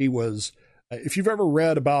 He was, if you've ever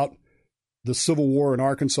read about the Civil War in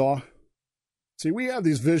Arkansas, see, we have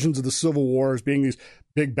these visions of the Civil War as being these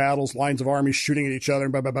big battles, lines of armies shooting at each other,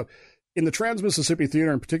 and blah, blah, blah. In the Trans-Mississippi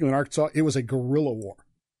Theater, in particular in Arkansas, it was a guerrilla war.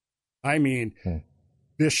 I mean,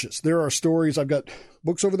 vicious. There are stories. I've got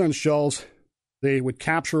books over there on the shelves. They would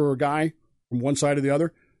capture a guy from one side or the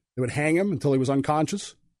other. They would hang him until he was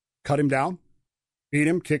unconscious, cut him down, beat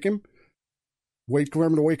him, kick him, wait for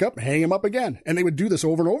him to wake up, hang him up again. And they would do this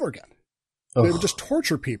over and over again. They would just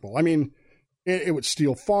torture people. I mean, it would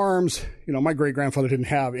steal farms. You know, my great-grandfather didn't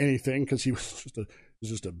have anything because he was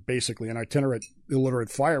just basically an itinerant,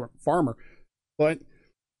 illiterate farmer. But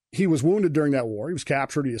he was wounded during that war. He was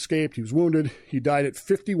captured. He escaped. He was wounded. He died at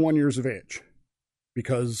 51 years of age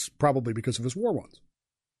probably because of his war wounds.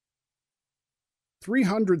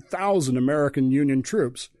 300,000 American Union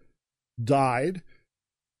troops died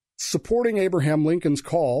supporting Abraham Lincoln's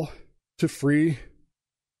call to free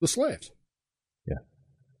the slaves. Yeah.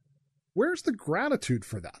 Where's the gratitude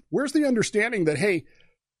for that? Where's the understanding that, hey,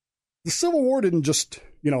 the Civil War didn't just,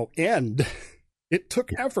 end. It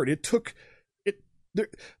took effort.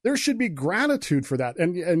 There should be gratitude for that.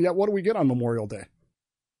 And yet what do we get on Memorial Day?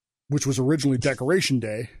 Which was originally Decoration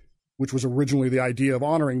Day, which was originally the idea of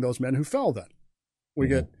honoring those men who fell then. We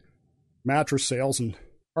get mattress sales and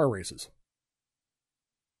car races.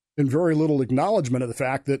 And very little acknowledgement of the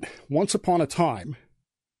fact that once upon a time,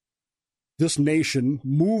 this nation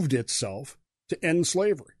moved itself to end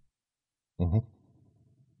slavery.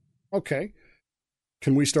 Okay.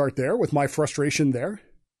 Can we start there with my frustration there?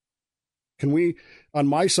 Can we, on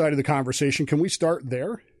my side of the conversation, can we start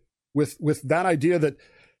there with that idea that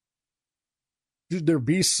should there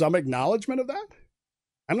be some acknowledgement of that?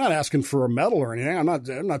 I'm not asking for a medal or anything.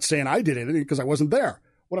 I'm not saying I did anything because I wasn't there.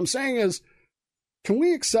 What I'm saying is, can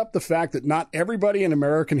we accept the fact that not everybody in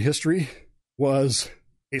American history was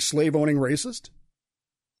a slave-owning racist?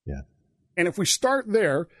 Yeah. And if we start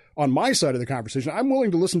there on my side of the conversation, I'm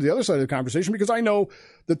willing to listen to the other side of the conversation because I know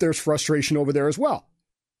that there's frustration over there as well.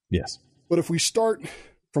 Yes. But if we start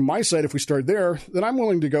from my side, if we start there, then I'm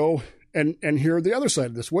willing to go and hear the other side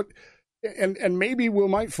of this. And maybe we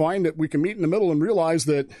might find that we can meet in the middle and realize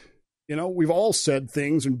that, we've all said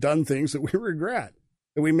things and done things that we regret.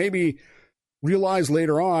 That we maybe realize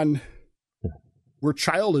later on we're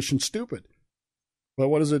childish and stupid. But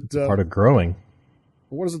what is it? Part of growing.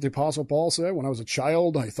 What does it the Apostle Paul say? When I was a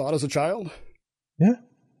child, I thought as a child. Yeah.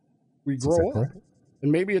 We grow up. Right.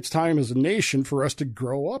 And maybe it's time as a nation for us to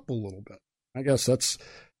grow up a little bit. I guess that's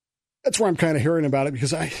where I'm kind of hearing about it,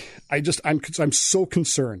 because I'm so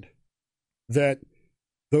concerned that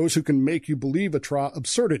those who can make you believe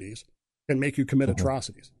absurdities can make you commit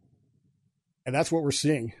atrocities. And that's what we're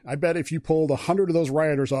seeing. I bet if you pulled 100 of those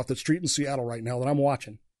rioters off the street in Seattle right now that I'm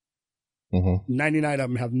watching, 99 of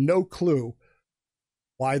them have no clue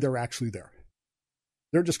why they're actually there.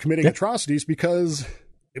 They're just committing atrocities because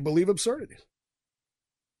they believe absurdities.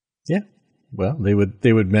 Yeah. Well, they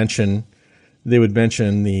would mention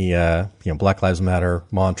the Black Lives Matter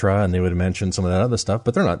mantra, and they would mention some of that other stuff,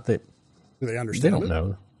 but they're not. Do they understand? They don't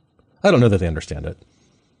know. I don't know that they understand it.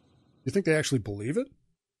 You think they actually believe it?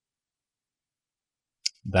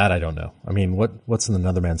 That I don't know. I mean, what's in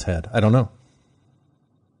another man's head? I don't know.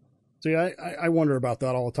 See, I wonder about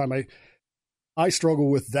that all the time. I struggle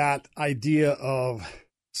with that idea of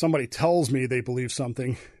somebody tells me they believe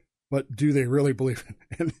something, but do they really believe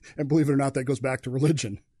it? And believe it or not, that goes back to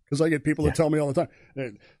religion. Because I get people that tell me all the time,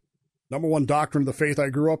 hey, number one doctrine of the faith I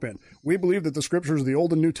grew up in, we believe that the scriptures of the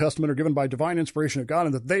Old and New Testament are given by divine inspiration of God,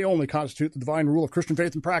 and that they only constitute the divine rule of Christian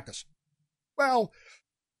faith and practice. Well,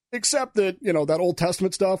 except that, that Old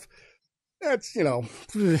Testament stuff, that's,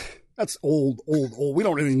 that's old. We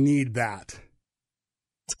don't really need that.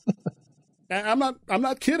 I'm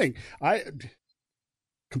not kidding. I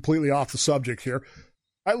completely off the subject here.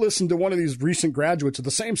 I listened to one of these recent graduates of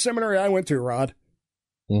the same seminary I went to, Rod,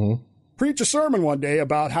 preach a sermon one day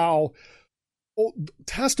about how Old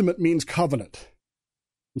Testament means covenant.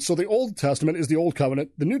 And so the Old Testament is the Old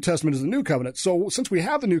Covenant. The New Testament is the New Covenant. So since we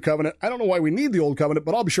have the New Covenant, I don't know why we need the Old Covenant,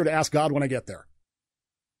 but I'll be sure to ask God when I get there.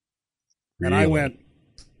 Really? And I went,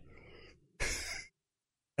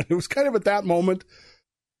 and it was kind of at that moment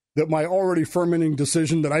that my already fermenting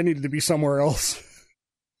decision that I needed to be somewhere else.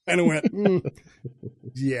 And I went,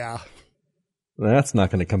 yeah. That's not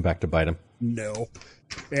going to come back to bite him. No.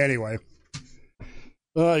 Anyway.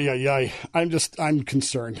 I'm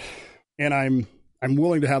concerned. And I'm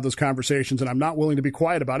willing to have those conversations, and I'm not willing to be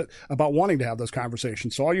quiet about it, about wanting to have those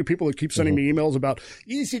conversations. So all you people that keep sending me emails about,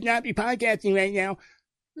 you should not be podcasting right now,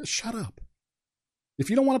 shut up. If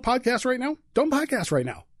you don't want to podcast right now, don't podcast right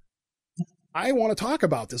now. I want to talk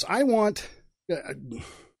about this. I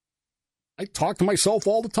talk to myself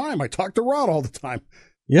all the time. I talk to Rod all the time.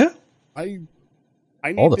 Yeah. I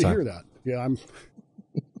need to hear that. Yeah,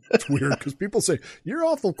 it's weird because people say, you're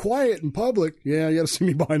awful quiet in public. Yeah, you got to see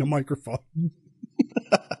me behind a microphone.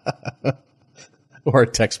 Or a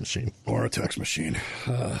text machine.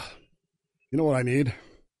 You know what I need?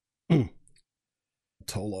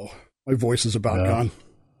 Tolo. My voice is about gone.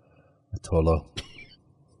 Tolo.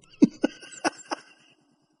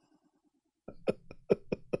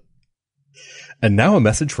 And now a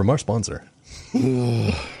message from our sponsor.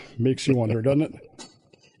 Makes you wonder, doesn't it?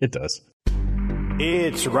 It does.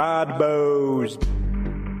 It's Rodbo's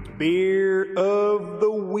Beer of the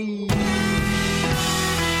Week.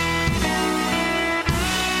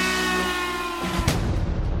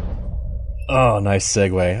 Oh, nice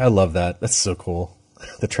segue. I love that. That's so cool.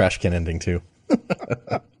 The trash can ending, too.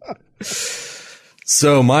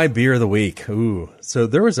 So, my beer of the week. Ooh. So,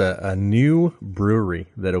 there was a new brewery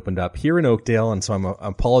that opened up here in Oakdale, and so I'm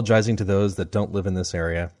apologizing to those that don't live in this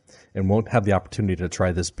area and won't have the opportunity to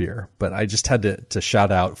try this beer. But I just had to shout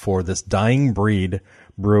out for this Dying Breed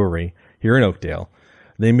brewery here in Oakdale.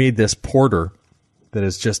 They made this porter that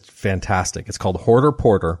is just fantastic. It's called Hoarder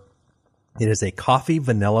Porter. It is a coffee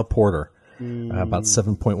vanilla porter, about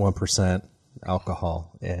 7.1%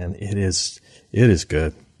 alcohol, and it is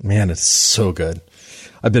good. Man, it's so good.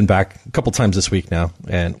 I've been back a couple times this week now,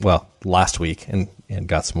 and last week, and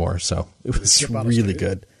got some more. So it was really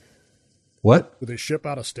good. What? Do they ship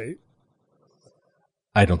out of state?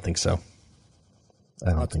 I don't think so.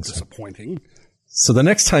 That's disappointing. So the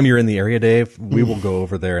next time you're in the area, Dave, we will go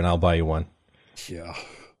over there and I'll buy you one. Yeah,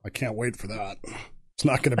 I can't wait for that. It's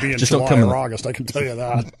not going to be in July or August, I can tell you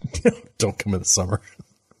that. Don't come in the summer.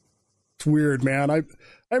 It's weird, man. I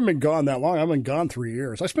haven't been gone that long. I've been gone 3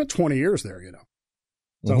 years. I spent 20 years there,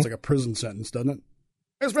 Sounds like a prison sentence, doesn't it?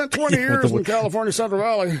 I spent 20 years in California Central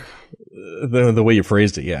Valley. The way you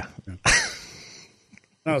phrased it, yeah.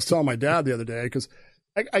 I was telling my dad the other day, because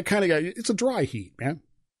I kind of got, it's a dry heat, man.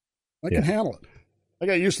 I can handle it. I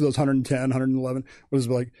got used to those 110, 111. It was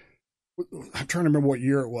like, I'm trying to remember what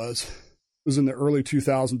year it was. It was in the early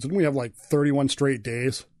 2000s. Didn't we have like 31 straight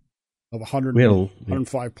days of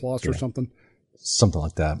 105 plus or something? Something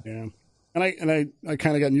like that. Yeah. And I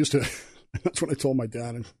kind of gotten used to it. That's what I told my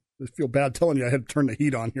dad. And I feel bad telling you I had to turn the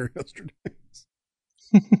heat on here yesterday.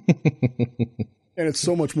 And it's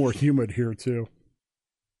so much more humid here too.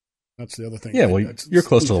 That's the other thing. Yeah, well, you're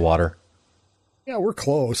close to the water. Yeah, we're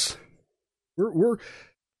close. We're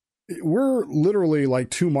literally like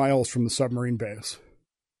 2 miles from the submarine base.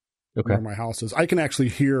 Okay. Where my house is. I can actually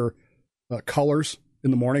hear colors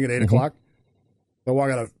in the morning at 8 o'clock. So I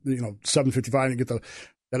walk out of 7:55 and get the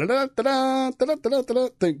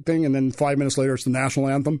thing, and then 5 minutes later it's the national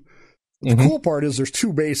anthem. But the cool part is there's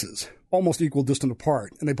 2 bases, almost equal distance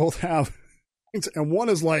apart, and they both have, and one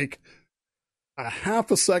is like a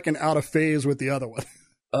half a second out of phase with the other one.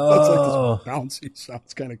 That's like this bouncy.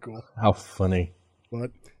 Sounds kind of cool. How funny!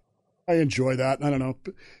 But I enjoy that. I don't know.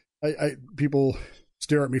 I people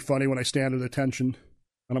stare at me funny when I stand at attention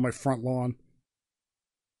out on my front lawn.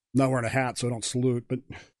 I'm not wearing a hat, so I don't salute. But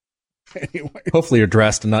anyway, hopefully you're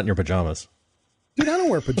dressed and not in your pajamas. Dude, I don't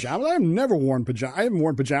wear pajamas. I've never worn pajamas. I haven't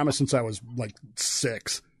worn pajamas since I was like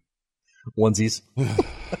 6. Onesies.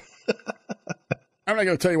 I'm not going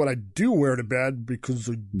to tell you what I do wear to bed because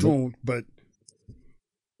I don't, but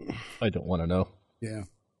I don't want to know. Yeah.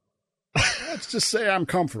 Let's just say I'm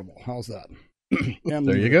comfortable. How's that? And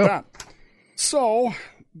there you go. That. So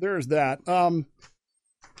there's that.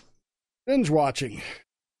 Binge watching.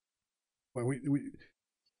 Well,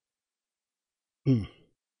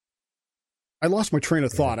 I lost my train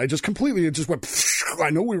of thought. I just completely went. I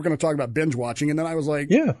know we were going to talk about binge watching, and then I was like,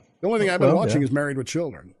 "Yeah, the only thing I've been watching is Married with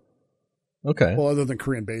Children." Okay. Well, other than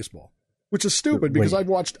Korean baseball, which is stupid because I've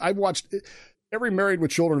watched every Married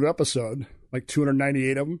with Children episode, like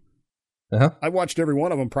 298 of them. I've watched every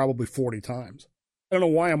one of them probably 40 times. I don't know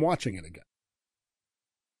why I'm watching it again.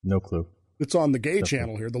 No clue. It's on the gay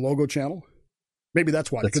channel here, the Logo channel. Maybe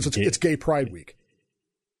that's why, because it's Gay Pride Week.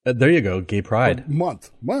 There you go, Gay Pride.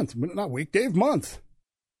 Month, not week, Dave, month.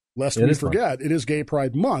 Lest we forget, it is Gay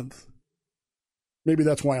Pride Month. Maybe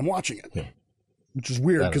that's why I'm watching it. Yeah. Which is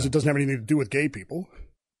weird, because it doesn't have anything to do with gay people.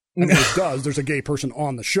 I mean, it does. There's a gay person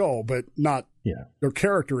on the show, but not, their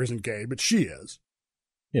character isn't gay, but she is.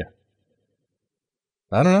 Yeah.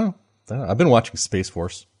 I don't know. I've been watching Space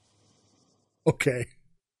Force. Okay.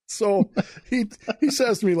 So he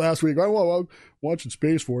says to me last week, well, I'm watching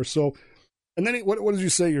Space Force. So, and then what did you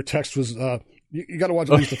say? Your text was, you got to watch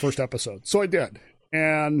at least the first episode. So I did.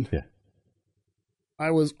 And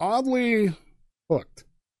I was oddly hooked.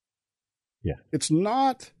 Yeah. It's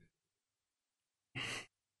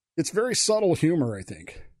very subtle humor, I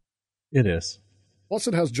think. It is. Plus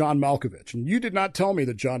it has John Malkovich. And you did not tell me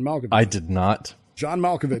that John Malkovich. I did not. John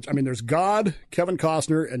Malkovich. I mean, there's God, Kevin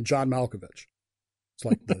Costner, and John Malkovich. It's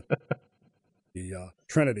like the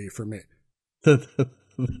Trinity for me.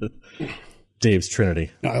 Dave's Trinity.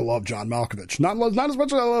 I love John Malkovich. Not as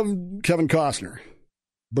much as I love Kevin Costner,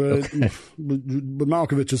 but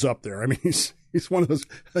Malkovich is up there. I mean, he's one of those.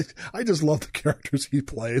 I just love the characters he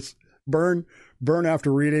plays. Burn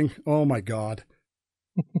after reading. Oh my God,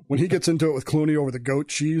 when he gets into it with Clooney over the goat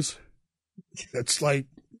cheese, it's like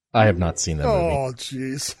I have not seen that movie. Oh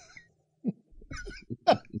jeez.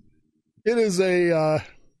 It is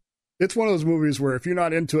it's one of those movies where if you're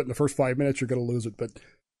not into it in the first 5 minutes, you're going to lose it. But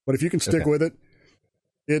if you can stick with it,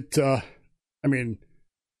 it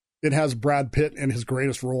has Brad Pitt in his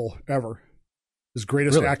greatest role ever, his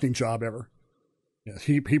greatest acting job ever. Yeah,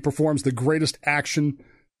 he performs the greatest action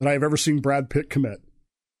that I have ever seen Brad Pitt commit.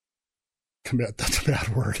 Commit, that's a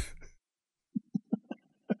bad word.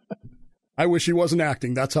 I wish he wasn't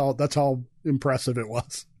acting. That's how impressive it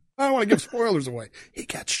was. I don't want to give spoilers away. He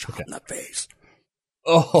gets shot in the face.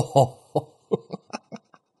 Oh.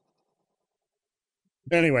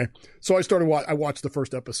 Anyway, so I watched the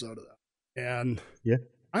first episode of that. And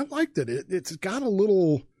I liked it. It's got a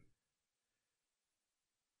little,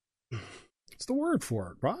 what's the word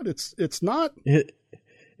for it, Rod? It's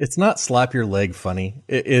not slap your leg funny.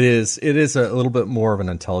 It is a little bit more of an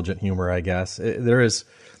intelligent humor, I guess. It's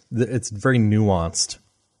very nuanced.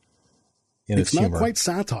 It's not quite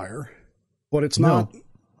satire, but it's not.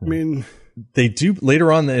 I mean, they do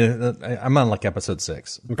later on. I'm on like episode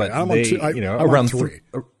 6, but I'm around 3.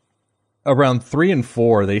 Around 3 and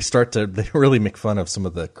 4, they really make fun of some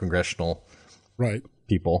of the congressional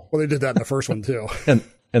people. Well, they did that in the first one too. and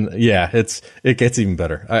yeah, it gets even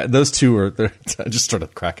better. Those two I just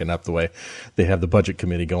started cracking up the way they have the budget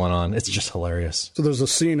committee going on. It's just hilarious. So there's a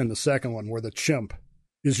scene in the second one where the chimp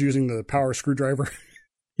is using the power screwdriver.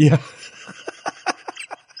 Yeah.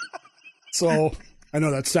 So I know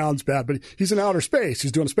that sounds bad, but he's in outer space.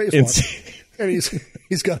 He's doing a spacewalk, and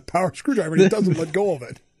he's got a power screwdriver, and he doesn't let go of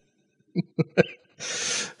it.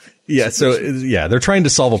 Yeah. So they're trying to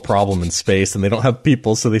solve a problem in space, and they don't have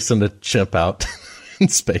people, so they send a chimp out in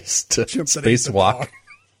space to spacewalk.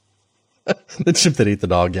 The chimp that ate the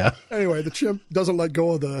dog, yeah. Anyway, the chimp doesn't let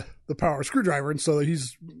go of the power screwdriver, and so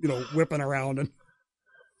he's, whipping around. And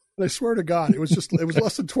I swear to God, it was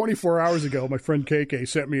less than 24 hours ago. My friend KK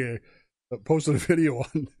sent me posted a video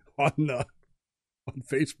on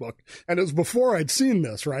Facebook, and it was before I'd seen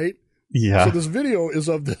this, right? Yeah. So this video is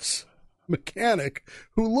of this mechanic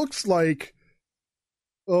who looks like,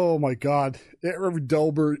 oh my God, every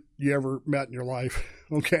Delbert you ever met in your life.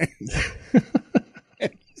 Okay.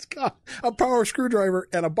 And he's got a power screwdriver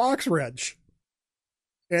and a box wrench.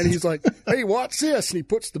 And he's like, hey, what's this? And he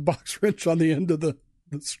puts the box wrench on the end of the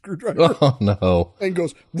screwdriver. Oh, no. And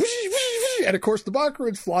goes, whoosh, whoosh, whoosh. And of course, the box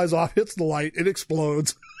wrench flies off, hits the light, it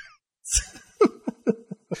explodes.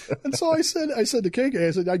 And so I said to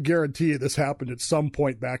KK, I guarantee you this happened at some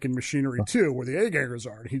point back in Machinery 2 where the egg hangers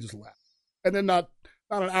are. And he just laughed. And then not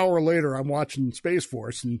an hour later, I'm watching Space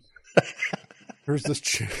Force, and there's this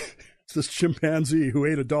chimpanzee who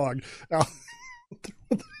ate a dog out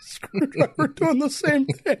with the screwdriver doing the same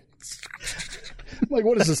thing. I'm like,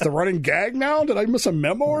 what is this, the running gag now? Did I miss a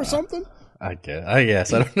memo or something? I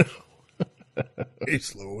guess. I don't know.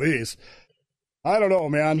 Jeez Louise. I don't know,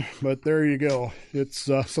 man, but there you go. It's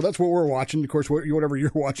so that's what we're watching. Of course, whatever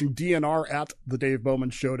you're watching, DNR at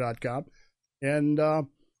thedavebowmanshow.com. And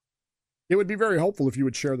it would be very helpful if you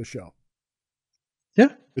would share the show.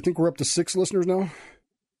 Yeah. I think we're up to 6 listeners now.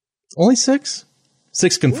 Only 6?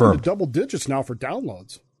 6 confirmed. We're in double digits now for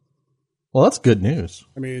downloads. Well, that's good news.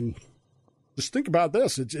 I mean, just think about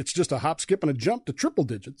this. It's just a hop, skip, and a jump to triple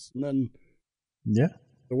digits. And then, yeah.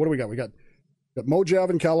 So what do we got? We got Mojav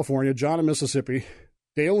in California, John in Mississippi,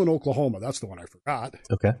 Dale in Oklahoma. That's the one I forgot.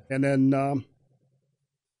 Okay. And then,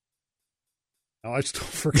 I still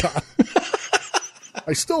forgot.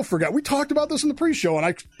 I still forgot. We talked about this in the pre-show, and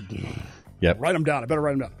write them down. I better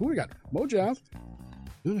write them down. Who we got? Mojav?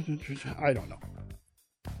 I don't know.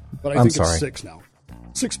 But I think it's 6 now.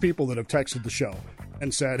 6 people that have texted the show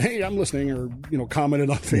and said, hey, I'm listening, or, commented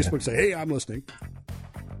on Facebook, say, hey, I'm listening.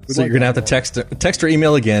 So you're going to have to text or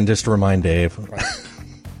email again just to remind Dave. Right.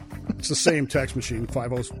 It's the same text machine,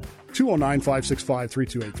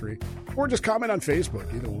 209-565-3283. Or just comment on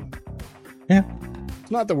Facebook, either one. Yeah. It's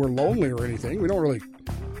not that we're lonely or anything. We don't really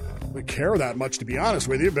care that much, to be honest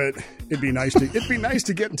with you, but it'd be nice to get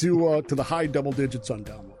to the high double digits on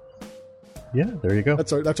download. Yeah, there you go.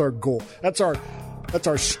 That's our goal. That's our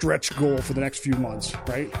stretch goal for the next few months,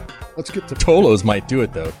 right? Let's get to Tolos might do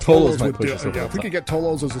it though. Tolos might push us over. Yeah, if we could get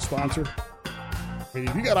Tolos as a sponsor. I mean,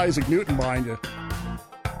 if you got Isaac Newton behind you,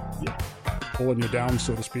 pulling you down,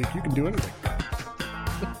 so to speak, you can do anything.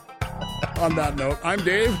 On that note, I'm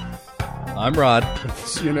Dave. I'm Rod.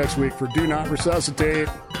 See you next week for Do Not Resuscitate.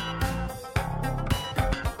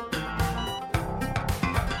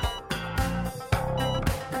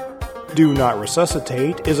 Do Not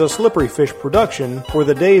Resuscitate is a Slippery Fish production for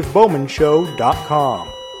thedavebowmanshow.com.